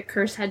rumors that the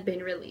curse had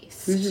been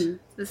released. Mm-hmm.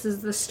 This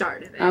is the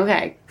start of it.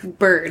 Okay.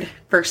 Bird.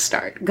 First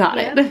start. Got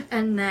it.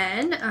 And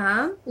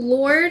then,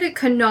 Lord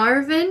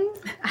Carnarvon,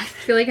 I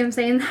feel like I'm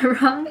saying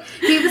that wrong.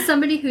 He was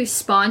somebody who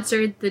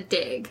sponsored the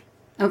dig.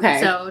 Okay.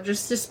 So,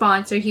 just a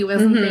sponsor. He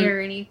wasn't there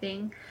or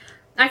anything.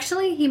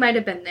 Actually, he might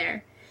have been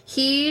there.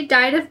 He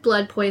died of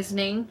blood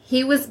poisoning.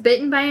 He was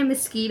bitten by a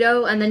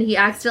mosquito, and then he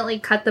accidentally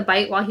cut the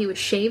bite while he was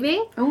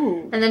shaving.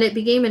 Oh. And then it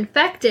became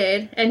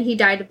infected, and he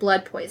died of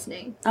blood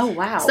poisoning. Oh,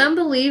 wow. Some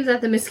believe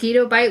that the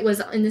mosquito bite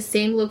was in the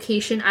same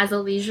location as a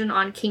lesion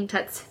on King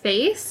Tut's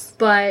face,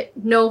 but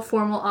no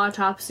formal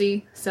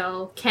autopsy,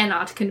 so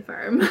cannot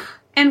confirm.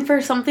 And for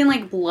something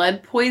like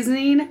blood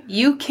poisoning,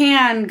 you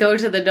can go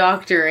to the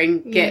doctor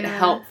and get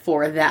help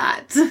for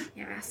that.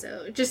 Yeah,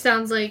 so it just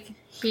sounds like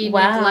he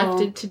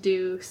neglected to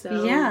do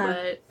so. Yeah.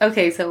 But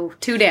okay, so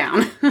 2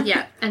 down.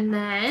 Yeah. And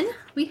then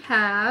we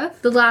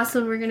have the last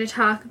one we're going to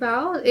talk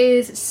about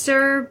is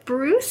Sir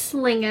Bruce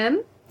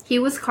Lingham. He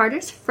was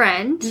Carter's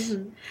friend.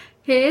 Mm-hmm.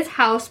 His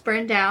house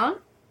burned down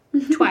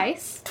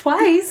twice.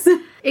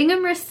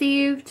 Ingham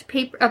received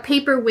a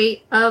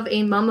paperweight of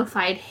a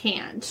mummified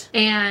hand.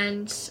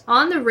 And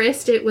on the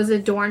wrist, it was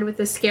adorned with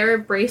a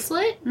scarab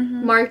bracelet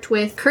marked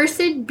with,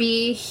 "Cursed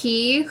be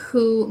he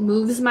who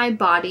moves my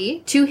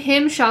body. To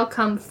him shall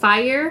come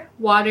fire,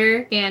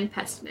 water, and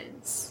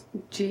pestilence."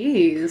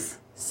 Jeez.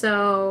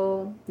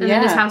 So, and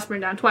then his house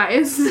burned down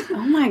twice.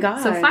 Oh my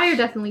god. So fire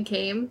definitely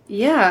came.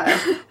 Yeah.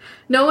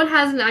 No one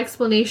has an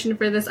explanation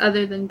for this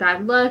other than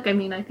bad luck. I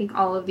mean, I think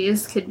all of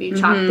these could be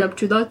chalked up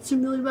to, that's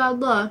some really bad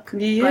luck.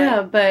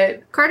 Yeah,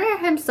 but Carter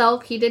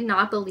himself, he did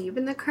not believe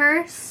in the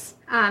curse.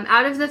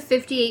 Out of the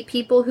 58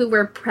 people who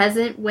were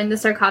present when the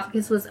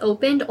sarcophagus was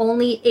opened,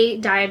 only 8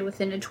 died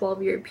within a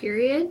 12-year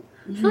period.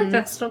 I feel like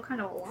that's still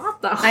kind of a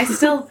lot, though. I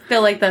still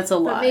feel like that's a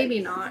lot. But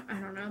maybe not. I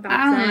don't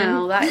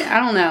know. I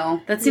don't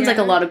know. That seems like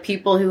a lot of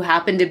people who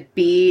happen to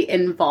be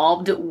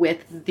involved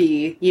with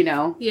the,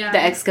 the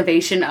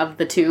excavation of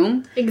the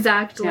tomb.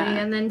 Exactly. Yeah.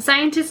 And then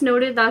scientists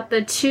noted that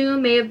the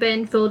tomb may have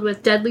been filled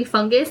with deadly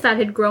fungus that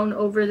had grown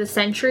over the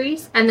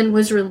centuries and then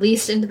was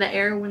released into the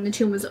air when the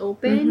tomb was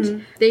opened.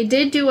 Mm-hmm. They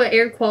did do an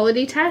air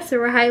quality test. There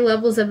were high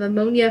levels of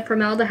ammonia,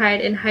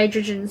 formaldehyde, and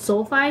hydrogen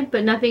sulfide,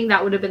 but nothing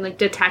that would have been,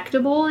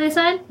 detectable, they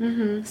said.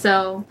 Mm-hmm.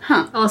 So,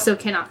 also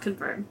cannot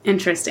confirm.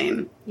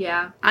 Interesting.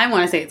 Yeah. I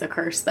want to say it's a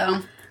curse,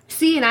 though.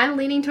 See, and I'm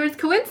leaning towards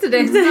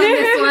coincidence on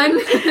this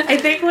one. I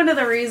think one of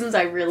the reasons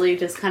I really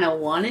just kind of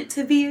want it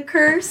to be a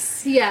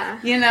curse. Yeah.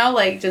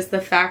 Just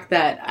the fact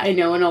that I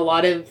know in a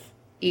lot of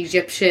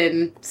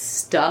Egyptian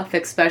stuff,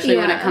 especially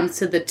when it comes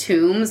to the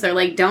tombs, they're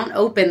like, don't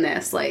open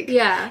this.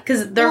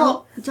 Because they're...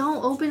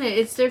 don't open it.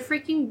 It's their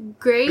freaking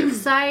grave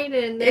site,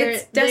 and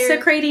it's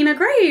desecrating a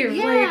grave.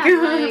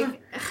 Yeah,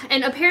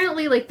 and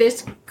apparently,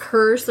 this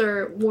curse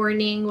or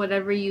warning,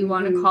 whatever you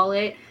want to call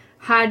it,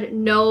 had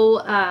no,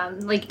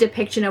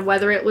 depiction of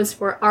whether it was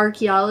for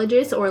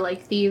archaeologists or,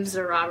 thieves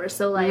or robbers.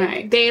 So,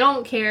 they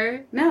don't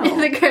care.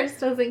 No. The curse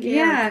doesn't care.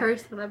 Yeah.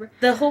 Curse, whatever.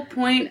 The whole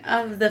point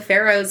of the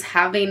pharaohs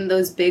having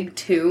those big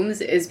tombs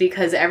is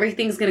because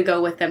everything's going to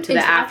go with them to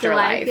the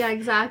afterlife. Yeah,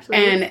 exactly.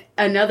 And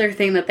another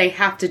thing that they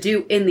have to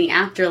do in the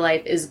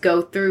afterlife is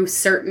go through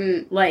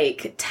certain,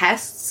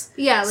 tests.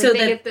 Yeah, so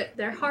they get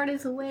their heart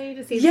is away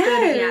to see if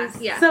it's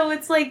good. Yeah. So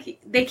it's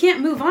they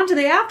can't move on to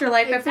the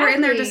afterlife if we're in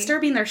there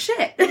disturbing their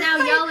shit. Now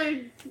y'all are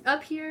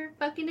up here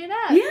fucking it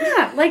up.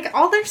 Yeah,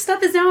 all their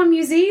stuff is now in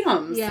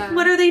museums. Yeah.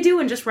 What are they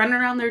doing? Just running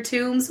around their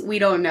tombs? We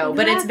don't know,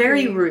 but it's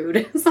very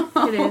rude. So.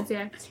 It is,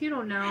 yeah, because you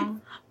don't know.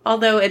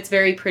 Although it's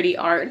very pretty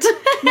art.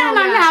 And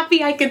I'm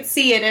happy I could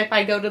see it if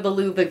I go to the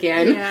Louvre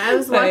again. Yeah, I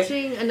was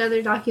watching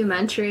another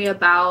documentary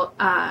about,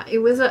 I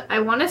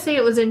want to say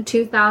it was in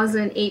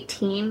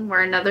 2018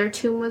 where another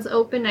tomb was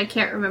opened. I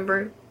can't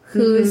remember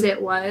whose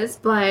it was,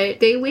 but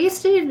they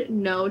wasted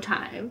no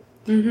time.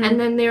 Mm-hmm. And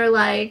then they were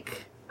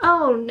like,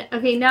 oh,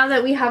 okay, now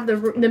that we have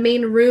the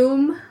main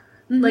room,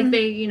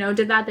 they,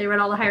 did that, they read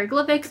all the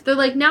hieroglyphics, they're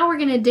like, now we're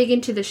going to dig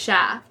into the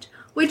shaft.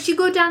 Which you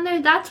go down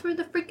there, that's where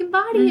the freaking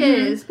body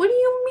is. What do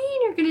you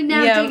mean you're going to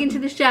now dig into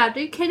the shaft? Are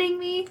you kidding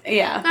me?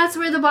 Yeah. That's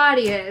where the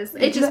body is.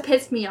 It just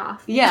pissed me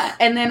off. Yeah,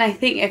 and then I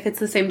think if it's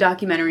the same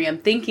documentary I'm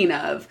thinking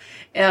of,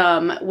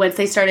 once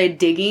they started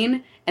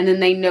digging, and then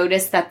they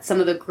noticed that some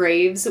of the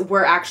graves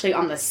were actually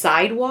on the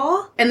side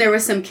wall, and there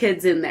was some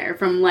kids in there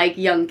from,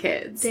 young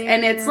kids. Damn.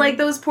 And it's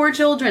those poor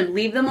children,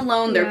 leave them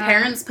alone. Their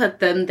parents put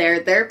them there.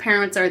 Their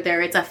parents are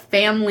there. It's a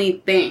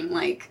family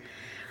thing.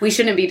 We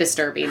shouldn't be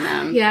disturbing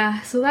them. Yeah,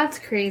 so that's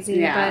crazy.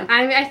 Yeah. But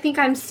I think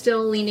I'm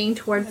still leaning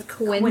towards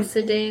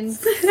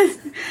coincidence.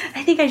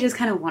 I think I just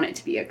kind of want it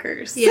to be a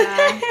curse. Yeah.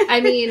 I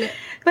mean,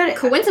 but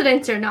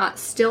coincidence or not,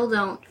 still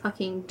don't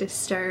fucking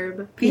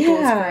disturb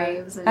people's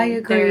graves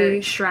and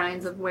their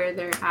shrines of where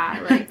they're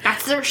at.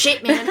 That's their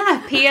shit,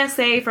 man.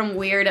 PSA from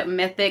Weird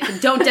Mythic,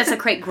 don't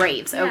desecrate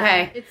graves,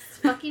 okay? Yeah, it's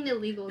fucking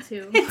illegal,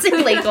 too. It's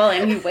illegal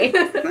anyway.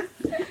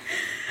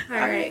 All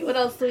right, what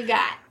else do we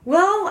got?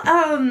 Well,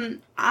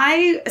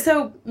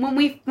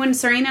 when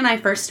Serena and I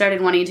first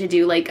started wanting to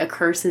do a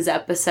curses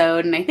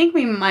episode, and I think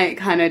we might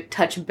kind of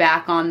touch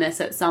back on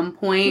this at some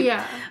point.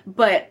 Yeah.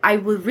 But I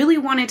really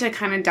wanted to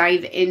kind of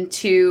dive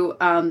into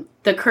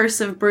the Curse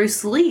of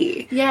Bruce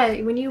Lee.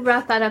 Yeah, when you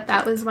brought that up,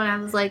 that was when I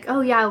was like,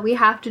 oh yeah, we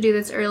have to do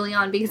this early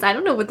on because I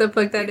don't know what the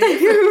fuck that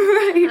is.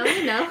 Right. I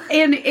don't know.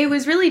 And it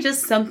was really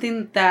just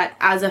something that,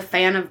 as a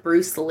fan of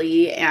Bruce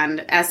Lee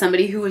and as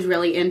somebody who was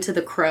really into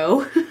The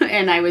Crow,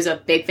 and I was a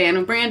big fan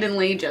of Brandon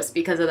Lee just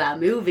because of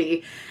that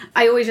movie,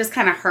 I always just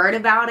kind of heard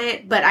about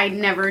it, but I'd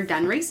never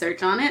done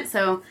research on it,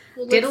 so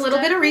did a little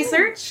bit of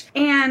research.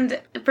 And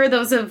for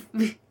those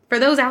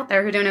out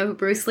there who don't know who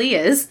Bruce Lee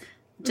is,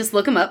 just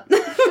look him up.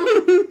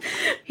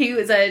 He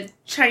was a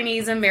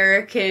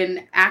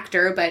Chinese-American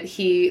actor, but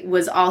he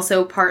was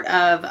also part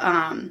of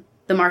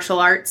the martial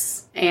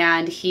arts,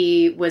 and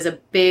he was a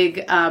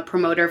big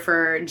promoter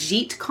for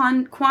Jeet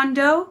Kune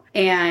Do,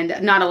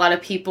 and not a lot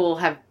of people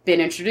have been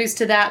introduced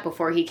to that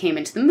before he came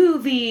into the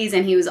movies,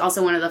 and he was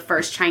also one of the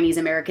first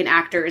Chinese-American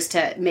actors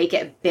to make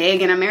it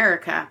big in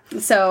America.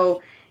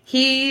 So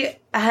he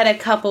had a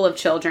couple of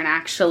children,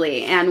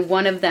 actually, and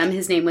one of them,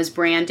 his name was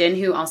Brandon,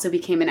 who also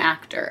became an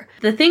actor.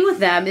 The thing with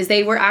them is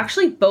they were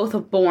actually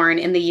both born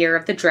in the year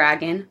of the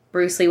dragon.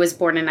 Bruce Lee was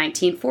born in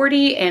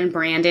 1940, and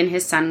Brandon,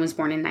 his son, was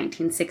born in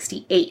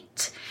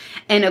 1968.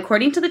 And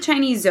according to the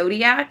Chinese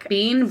zodiac,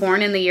 being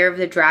born in the year of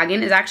the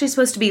dragon is actually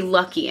supposed to be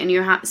lucky, and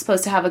you're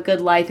supposed to have a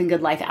good life and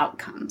good life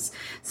outcomes.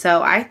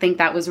 So I think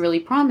that was really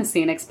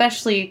promising,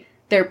 especially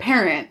their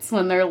parents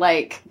when they're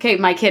like, okay,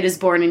 my kid is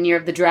born in Year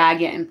of the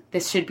Dragon. They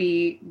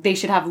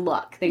should have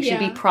luck. They should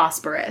be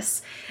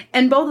prosperous.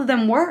 And both of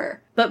them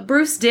were. But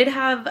Bruce did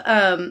have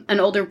an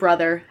older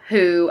brother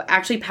who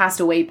actually passed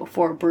away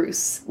before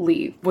Bruce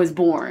Lee was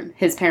born.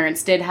 His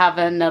parents did have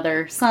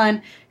another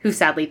son who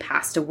sadly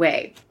passed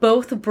away.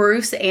 Both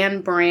Bruce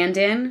and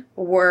Brandon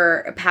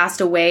were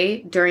passed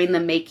away during the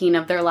making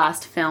of their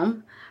last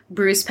film.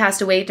 Bruce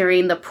passed away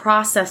during the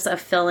process of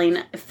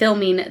filming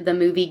the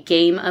movie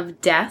Game of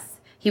Death.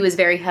 He was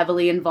very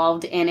heavily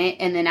involved in it,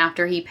 and then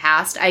after he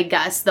passed, I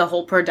guess the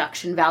whole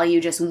production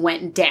value just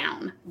went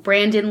down.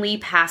 Brandon Lee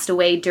passed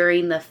away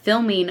during the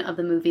filming of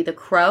the movie The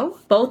Crow.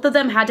 Both of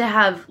them had to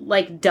have,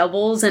 like,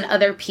 doubles and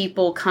other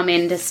people come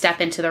in to step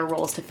into their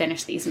roles to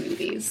finish these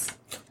movies.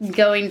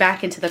 Going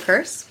back into the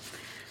curse,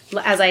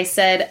 as I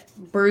said,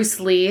 Bruce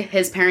Lee,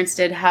 his parents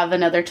did have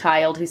another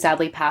child who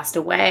sadly passed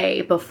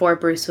away before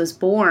Bruce was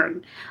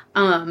born.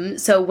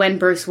 So when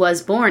Bruce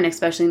was born,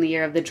 especially in the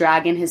Year of the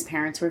Dragon, his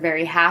parents were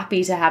very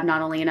happy to have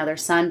not only another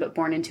son, but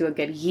born into a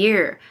good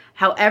year.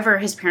 However,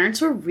 his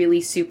parents were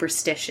really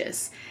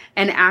superstitious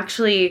and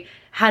actually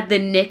had the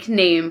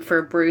nickname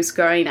for Bruce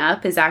growing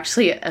up is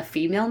actually a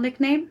female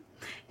nickname.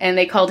 And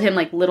they called him,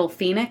 like, Little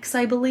Phoenix,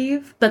 I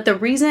believe. But the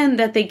reason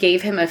that they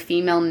gave him a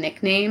female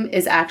nickname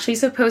is actually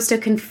supposed to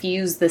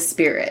confuse the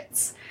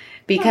spirits.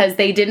 Because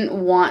they didn't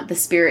want the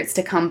spirits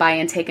to come by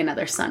and take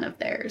another son of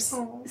theirs.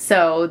 Oh.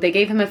 So they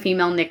gave him a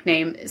female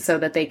nickname so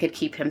that they could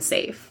keep him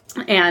safe.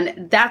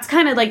 And that's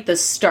kind of like the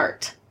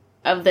start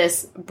of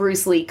this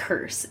Bruce Lee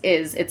curse.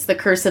 It's the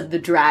curse of the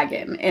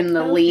dragon in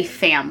the Lee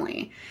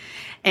family.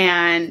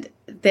 And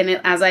then,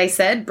 as I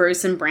said,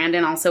 Bruce and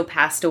Brandon also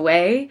passed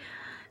away.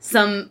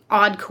 Some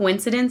odd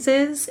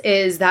coincidences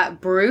is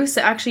that Bruce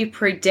actually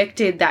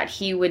predicted that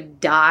he would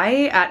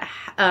die at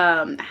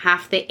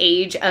half the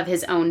age of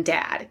his own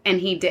dad.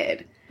 And he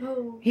did.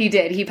 Oh. He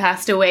did. He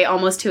passed away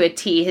almost to a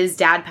T. His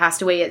dad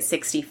passed away at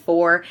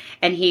 64,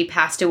 and he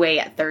passed away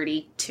at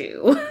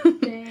 32.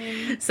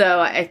 Dang. So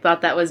I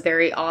thought that was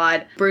very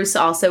odd. Bruce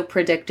also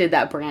predicted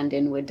that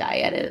Brandon would die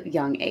at a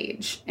young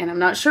age. And I'm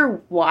not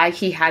sure why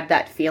he had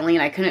that feeling.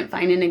 I couldn't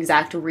find an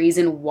exact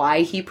reason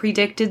why he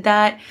predicted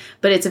that,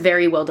 but it's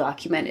very well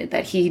documented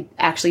that he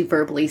actually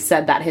verbally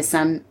said that his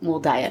son will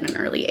die at an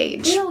early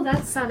age. No,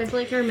 that sounded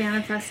like you're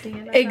manifesting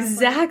it.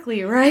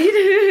 Exactly,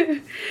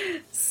 right?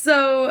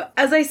 So,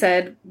 as I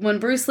said, when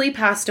Bruce Lee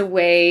passed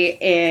away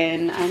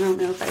I don't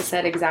know if I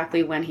said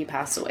exactly when he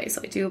passed away,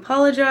 so I do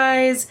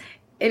apologize.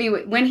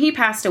 Anyway, when he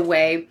passed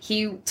away,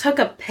 he took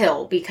a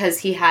pill because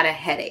he had a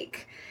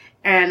headache.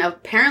 And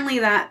apparently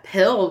that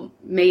pill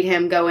made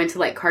him go into,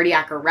 like,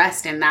 cardiac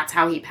arrest, and that's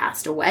how he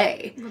passed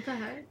away. What the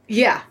heck?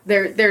 Yeah,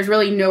 there's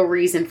really no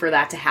reason for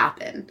that to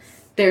happen.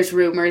 There's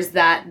rumors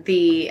that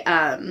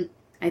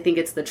I think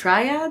it's the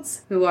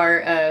Triads, who are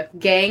a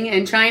gang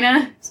in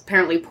China,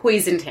 apparently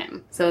poisoned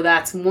him. So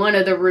that's one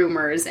of the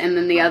rumors. And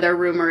then the other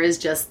rumor is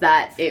just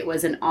that it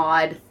was an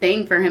odd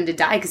thing for him to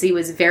die because he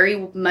was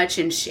very much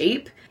in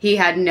shape. He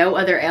had no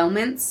other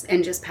ailments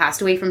and just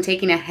passed away from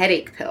taking a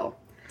headache pill.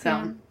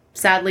 So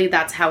sadly,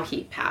 that's how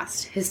he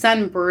passed. His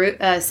son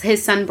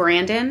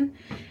Brandon,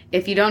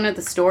 if you don't know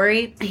the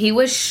story, he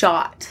was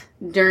shot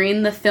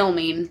during the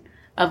filming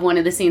of one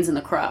of the scenes in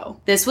The Crow.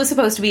 This was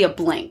supposed to be a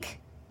blank.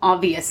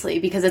 Obviously,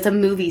 because it's a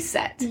movie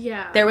set.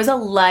 Yeah. There was a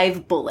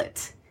live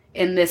bullet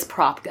in this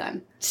prop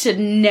gun. Should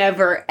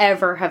never,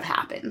 ever have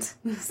happened.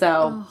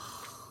 So,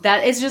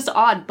 that is just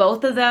odd.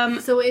 Both of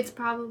them... So, it's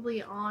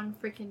probably on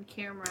freaking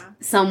camera.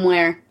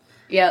 Somewhere.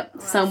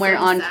 Yep. Somewhere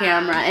so on sad.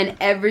 Camera. And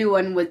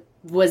everyone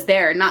was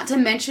there. Not to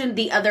mention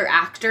the other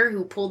actor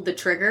who pulled the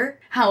trigger.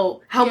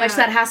 How much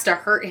that has to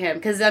hurt him.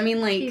 Because, I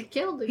mean, like... He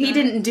killed the guy. He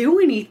didn't do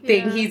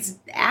anything. Yeah. He's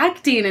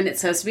acting, and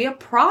it's supposed to be a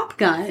prop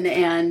gun.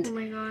 And... Oh,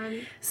 my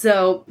God.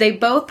 So, they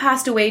both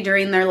passed away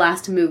during their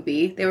last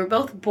movie. They were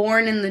both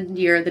born in the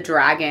Year of the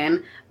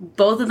Dragon.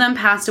 Both of them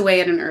passed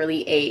away at an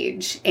early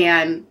age,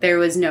 and there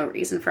was no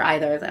reason for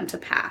either of them to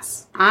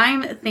pass.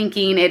 I'm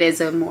thinking it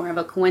is more of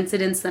a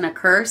coincidence than a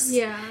curse.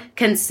 Yeah.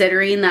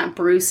 Considering that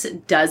Bruce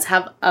does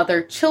have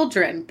other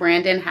children.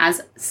 Brandon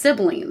has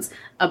siblings,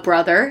 a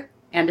brother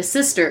and a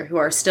sister who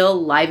are still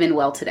alive and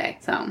well today.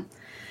 So...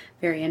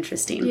 Very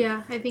interesting.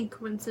 Yeah, I think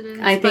coincidence.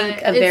 I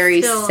think a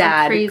very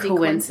sad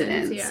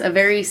coincidence. Yeah. A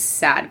very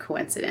sad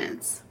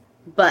coincidence.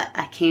 But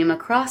I came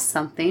across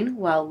something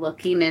while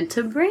looking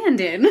into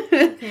Brandon.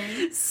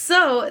 Okay.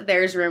 So,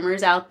 there's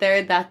rumors out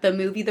there that the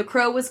movie The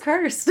Crow was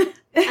cursed. And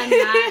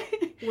that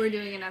we're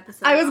doing an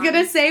episode I was going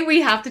to say we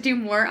have to do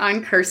more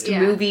on cursed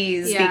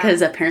movies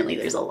because apparently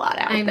there's a lot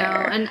out there. I know.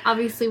 And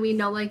obviously we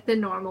know, like, the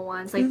normal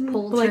ones, like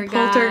Poltergeist.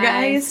 Like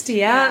Poltergeist,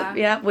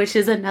 yeah. Which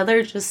is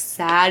another just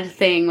sad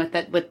thing with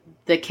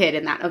the kid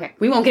in that. Okay,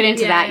 we won't get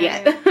into that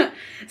yet. Yeah.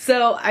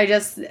 So I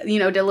just,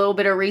 did a little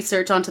bit of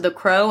research onto The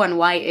Crow and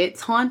why it's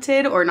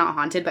haunted, or not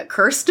haunted, but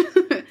cursed.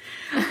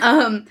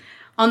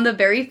 On the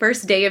very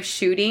first day of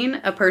shooting,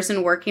 a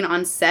person working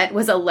on set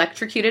was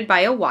electrocuted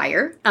by a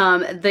wire.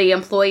 The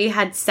employee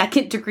had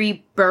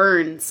second-degree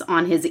burns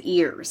on his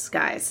ears,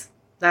 guys.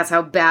 That's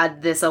how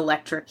bad this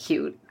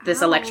electrocuted.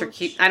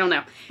 I don't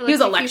know. He was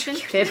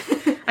electrocuted.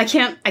 I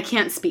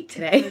can't speak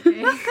today.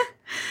 Okay.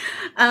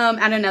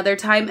 At another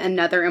time,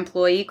 another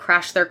employee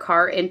crashed their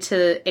car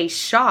into a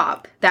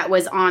shop that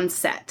was on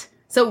set.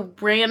 So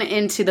ran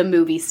into the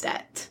movie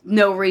set.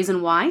 No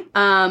reason why.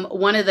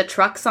 One of the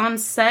trucks on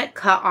set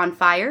caught on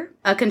fire.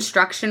 A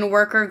construction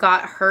worker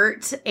got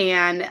hurt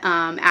and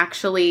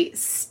actually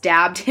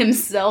stabbed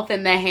himself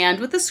in the hand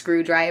with a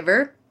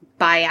screwdriver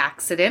by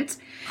accident.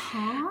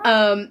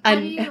 Huh? How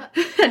do you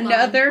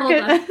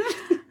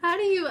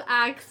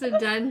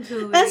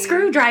accidentally... A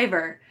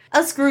screwdriver.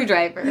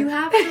 You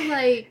have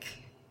to,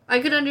 I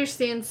could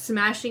understand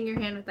smashing your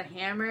hand with a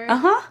hammer.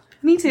 Uh-huh.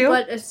 Me too.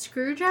 But a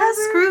screwdriver? A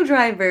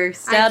screwdriver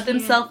stabbed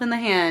himself in the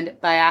hand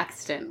by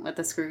accident with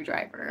a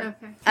screwdriver.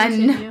 Okay.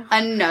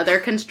 Another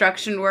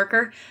construction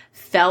worker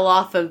fell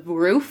off a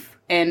roof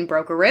and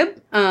broke a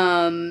rib.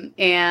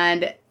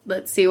 And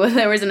let's see,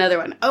 there was another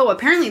one. Oh,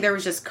 apparently there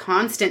was just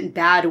constant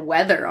bad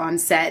weather on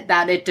set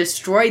that it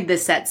destroyed the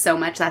set so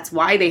much. That's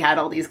why they had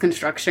all these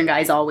construction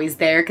guys always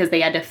there, because they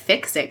had to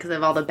fix it because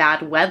of all the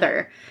bad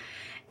weather.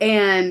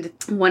 And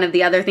one of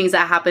the other things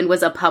that happened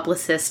was a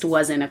publicist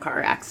was in a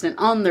car accident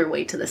on their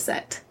way to the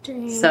set.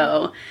 Dang.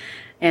 So,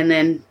 and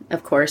then,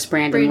 of course,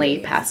 Brandon Lee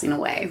passing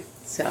away.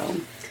 So,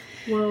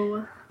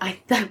 whoa. I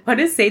want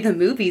to say the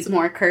movie's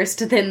more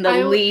cursed than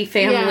the Lee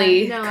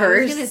family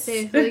curse. I was going to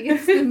say, I feel like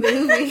it's the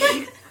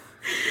movie.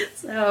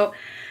 So,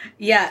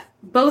 yeah,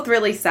 both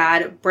really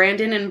sad.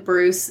 Brandon and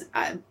Bruce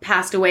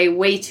passed away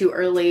way too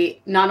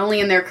early, not only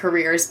in their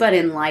careers, but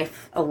in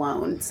life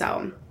alone.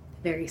 So,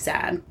 very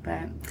sad,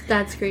 but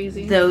that's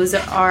crazy. Those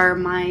are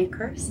my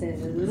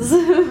curses.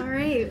 All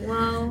right,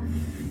 well,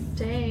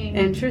 dang.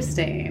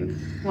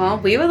 Interesting. Well,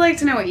 we would like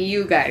to know what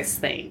you guys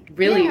think.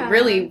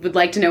 Really would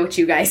like to know what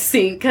you guys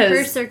think.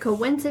 Curse or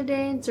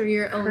coincidence or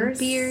your own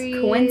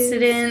theories.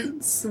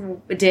 Coincidence.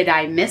 Did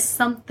I miss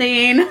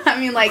something? I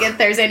mean, if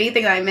there's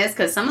anything I missed,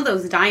 because some of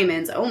those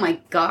diamonds, oh my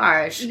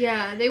gosh.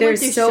 Yeah, they went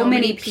through so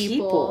many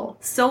people.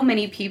 So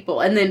many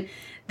people. And then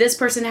this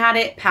person had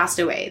it, passed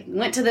away.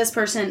 Went to this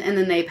person, and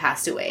then they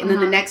passed away. And then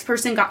the next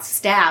person got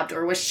stabbed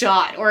or was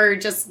shot or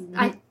just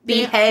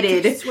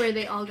beheaded. I swear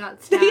they all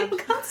got stabbed. They all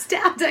got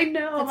stabbed, I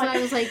know. That's why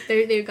I was like,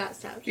 they got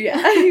stabbed. Yeah,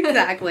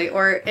 exactly.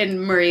 Or in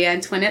Marie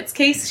Antoinette's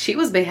case, she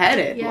was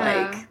beheaded.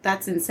 Yeah.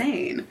 That's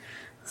insane.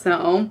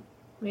 So...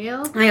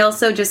 Well, I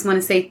also just want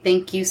to say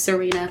thank you,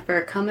 Serena,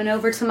 for coming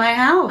over to my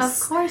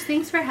house. Of course.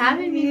 Thanks for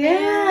having me,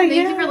 man. Thank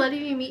you for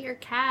letting me meet your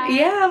cat.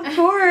 Yeah, of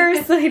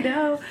course. I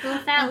know. Little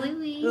fat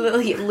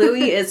Louie.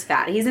 Louie is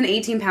fat. He's an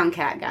 18-pound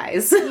cat,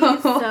 guys. He's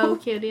so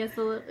cute. He has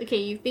a little... Okay,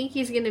 you think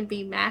he's going to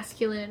be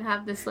masculine and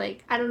have this, I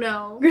don't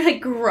know.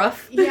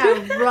 Gruff.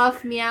 Yeah,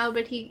 rough meow,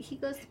 but he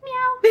goes,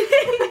 meow.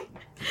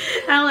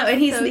 I don't know,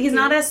 and he's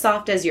not as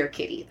soft as your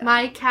kitty, though.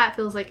 My cat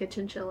feels like a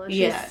chinchilla.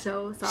 She's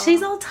so soft.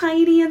 She's all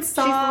tiny and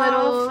soft. She's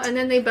little, and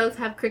then they both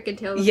have crooked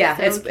tails. Yeah,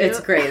 it's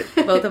great.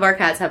 Both of our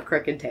cats have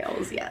crooked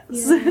tails, yes.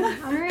 Yeah.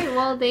 All right,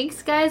 well,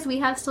 thanks, guys. We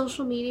have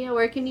social media.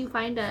 Where can you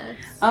find us?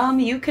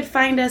 You could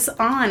find us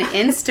on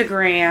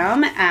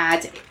Instagram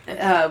at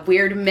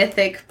Weird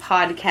Mythic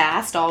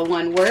Podcast, all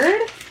one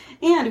word.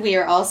 And we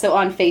are also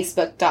on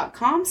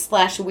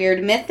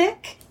Facebook.com/WeirdMythic.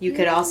 You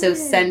could also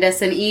send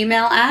us an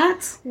email at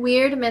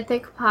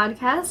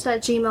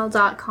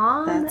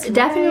WeirdMythicPodcast@gmail.com. That's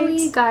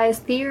Definitely, right. guys,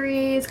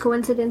 theories,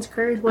 coincidence,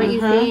 curse, what you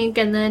think,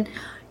 and then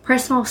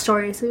personal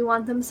stories. We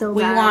want them so bad.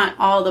 We want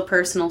all the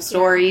personal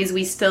stories. Yeah.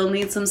 We still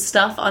need some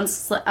stuff on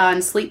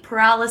sleep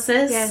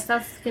paralysis. Yes,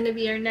 that's going to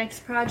be our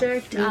next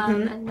project.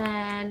 And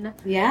then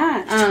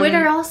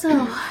Twitter also.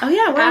 Oh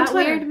yeah, we're on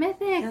Twitter. Weird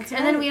Mythic. That's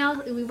right. And then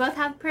we both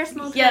have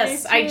personal Twitter.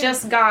 Yes, I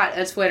just got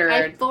a Twitter.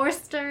 I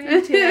forced her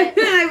into it.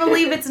 I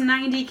believe it's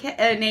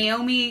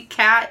Naomi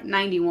Cat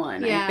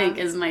 91. I think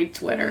is my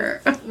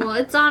Twitter. Well,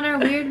 it's on our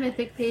Weird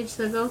Mythic page,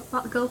 so go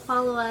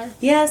follow us.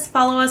 Yes,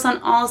 follow us on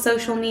all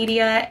social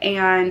media,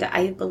 and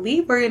I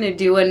believe we're going to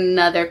do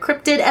another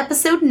cryptid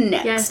episode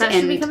next. Yes, that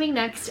should be coming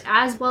next,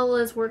 as well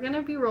as we're going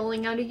to be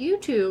rolling out a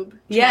YouTube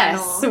channel.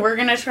 Yes, so we're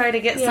going to try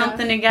to get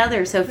something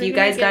together. So if you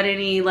guys got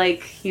any,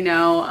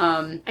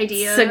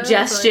 ideas,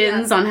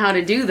 suggestions on how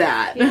to do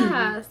that.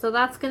 Yeah, so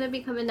that's going to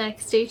be coming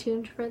next. Stay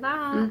tuned for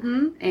that.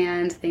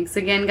 And thanks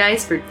again,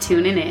 guys, for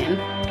tuning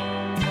in.